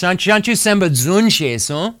kon shanchu semba zunshe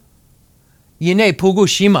son. Yene pugo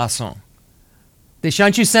shima son. The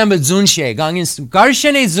shanchu semba zunshe, gangin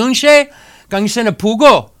garshene zunshe, gangshena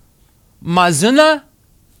pugo, mazuna,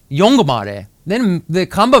 yongomare. Then the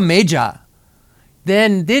kamba meja.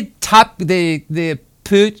 Then the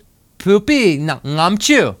pupi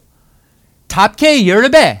ngamchu. Tapke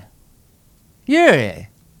yurebe. Yure.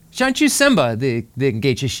 Shanchu semba the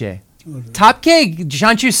gechishe. Tapke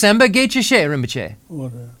shanchu semba gechishe rinpoche.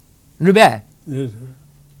 Rube.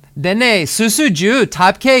 Then susuju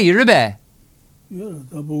tapke yurebe.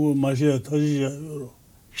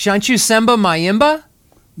 Shanchu semba mayimba?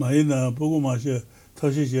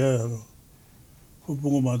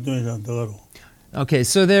 Okay,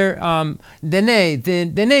 so there the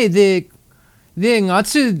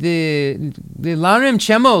ngatsu the Lamrim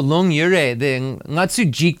Chenmo long yure the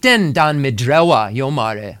ngatsu jikten dan midrewa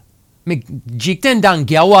yomare. Jikten dang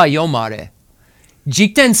gelwa yo mare.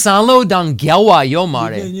 Jikten sanlo dang gelwa yo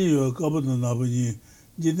mare. Jiten yo kabuto nabuni.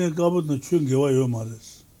 Jiten kabuto chun gewa yo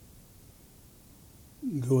mares.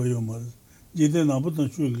 Gewa yo mares. Jiten nabuto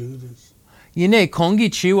chun gewa. Yine kongi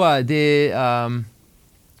chiwa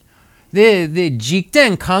the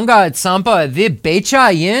jikten kanga tsampa the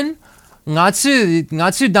becha yin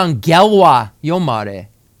ngatsu dang gelwa yo mare.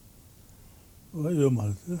 Yo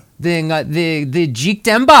mares. The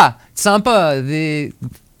jiktemba tsampa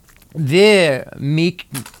the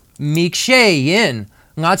mikshe yin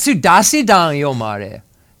ngatsu dasi dang yo mare.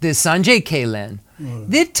 The sanje kelen.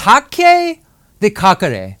 The take the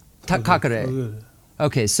kakare. Kakare.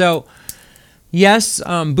 Okay, so yes,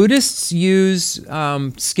 Buddhists use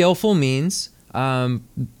skillful means,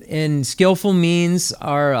 and skillful means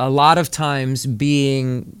are a lot of times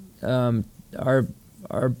being are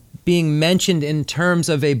being mentioned in terms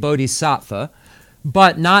of a bodhisattva,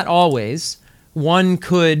 but not always. One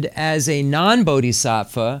could, as a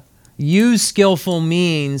non-bodhisattva, use skillful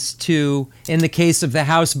means to, in the case of the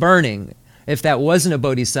house burning, if that wasn't a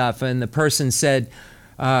bodhisattva and the person said,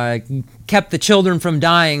 kept the children from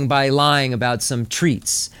dying by lying about some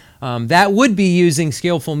treats. That would be using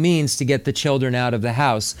skillful means to get the children out of the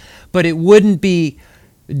house, but it wouldn't be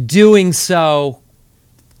doing so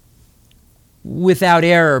without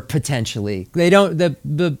error, potentially. They don't, the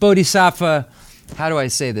bodhisattva, how do I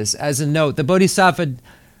say this? As a note, the bodhisattva,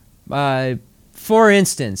 for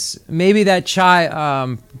instance, maybe that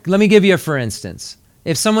child, let me give you a for instance.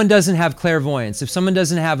 If someone doesn't have clairvoyance, if someone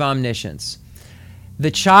doesn't have omniscience,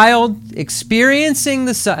 the child experiencing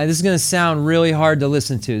this is going to sound really hard to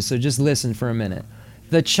listen to, so just listen for a minute.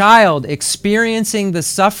 The child experiencing the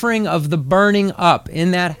suffering of the burning up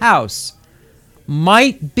in that house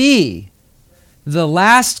might be the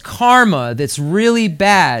last karma that's really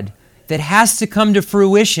bad that has to come to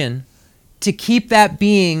fruition to keep that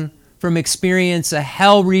being from experience a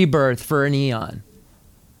hell rebirth for an eon.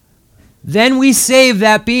 Then we save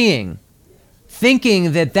that being,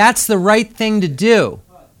 thinking that that's the right thing to do.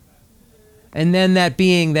 And then that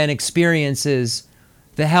being then experiences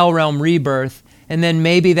the hell realm rebirth, and then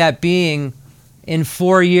maybe that being in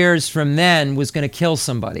 4 years from then was going to kill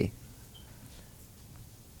somebody.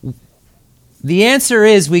 The answer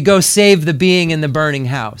is we go save the being in the burning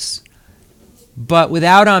house. But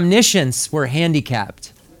without omniscience, we're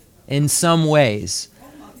handicapped in some ways.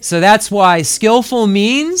 So that's why skillful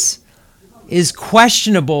means is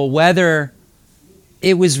questionable whether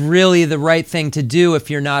it was really the right thing to do if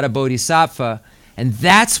you're not a bodhisattva. And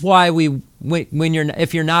that's why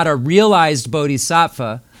if you're not a realized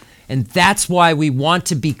bodhisattva, and that's why we want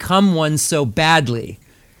to become one so badly,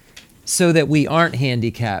 so that we aren't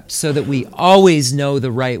handicapped, so that we always know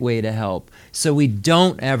the right way to help, so we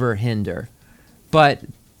don't ever hinder. But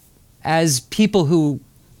as people who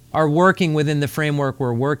are working within the framework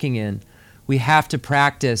we're working in, we have to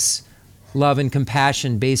practice love and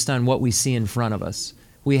compassion based on what we see in front of us.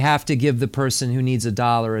 We have to give the person who needs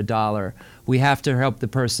 $1. We have to help the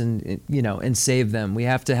person, and save them. We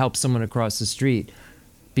have to help someone across the street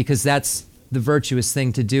because that's the virtuous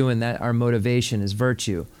thing to do, and that our motivation is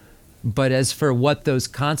virtue. But as for what those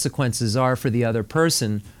consequences are for the other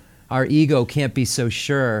person, our ego can't be so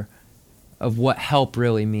sure of what help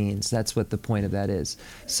really means. That's what the point of that is.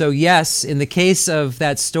 So yes, in the case of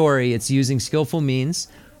that story, it's using skillful means.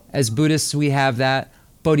 As Buddhists, we have that.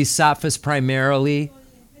 Bodhisattvas primarily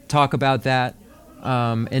talk about that,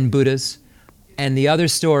 and Buddhas. And the other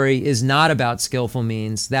story is not about skillful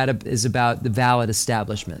means. That is about the valid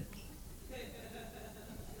establishment.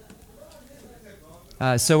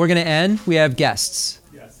 So we're going to end. We have guests.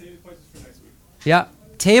 Yeah, save the questions for next week. Yeah,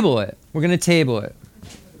 table it. We're going to table it.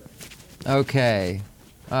 Okay.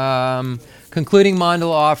 Concluding mandala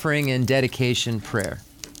offering and dedication prayer.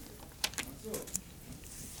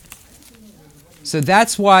 So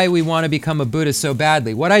that's why we want to become a Buddha so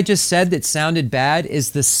badly. What I just said that sounded bad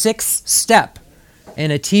is the 6th step in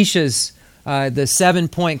Atisha's, the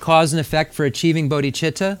 7-point cause and effect for achieving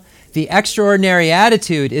bodhicitta. The extraordinary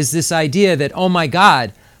attitude is this idea that, oh my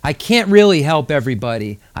God, I can't really help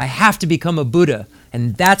everybody. I have to become a Buddha.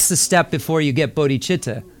 And that's the step before you get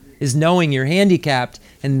bodhicitta, is knowing you're handicapped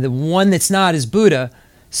and the one that's not is Buddha,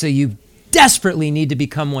 so you desperately need to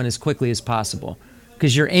become one as quickly as possible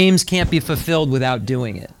because your aims can't be fulfilled without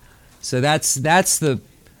doing it. So that's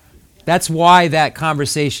why that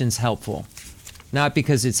conversation's helpful. Not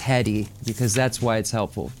because it's heady, because that's why it's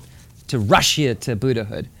helpful, to rush you to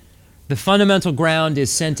Buddhahood. The fundamental ground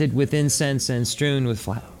is scented with incense and strewn with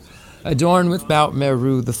flowers, adorned with Mount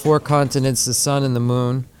Meru, the 4 continents, the sun and the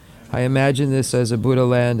moon. I imagine this as a Buddha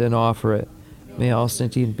land and offer it. May all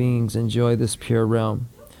sentient beings enjoy this pure realm.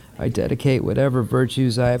 I dedicate whatever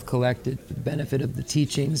virtues I have collected for the benefit of the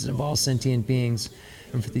teachings and of all sentient beings,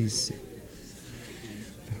 and for these.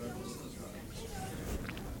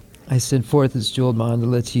 I send forth this jeweled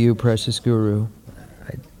mandala to you, precious Guru.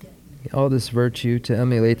 All this virtue to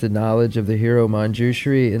emulate the knowledge of the hero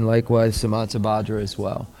Manjushri and likewise Samantabhadra as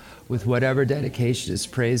well, with whatever dedication is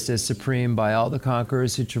praised as supreme by all the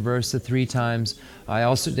conquerors who traverse the 3 times. I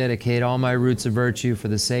also dedicate all my roots of virtue for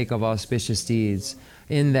the sake of auspicious deeds.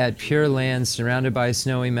 In that pure land surrounded by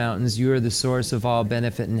snowy mountains, you are the source of all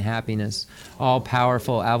benefit and happiness.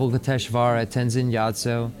 All-powerful Avalokiteshvara Tenzin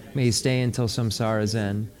Yatso, may you stay until samsara's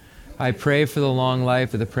end. I pray for the long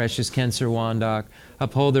life of the precious Khensur Wandak,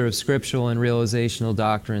 upholder of scriptural and realizational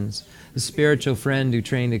doctrines, the spiritual friend who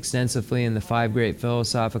trained extensively in the 5 great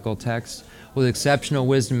philosophical texts, with exceptional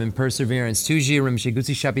wisdom and perseverance. Tuji rimshi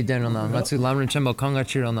gutsi shapi denonang, gatsu lamrim Chenmo kanga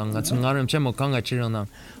chironang, gatsu ngarim Chenmo kanga chironang,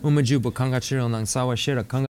 umajubu kanga chironang, sawa shira kanga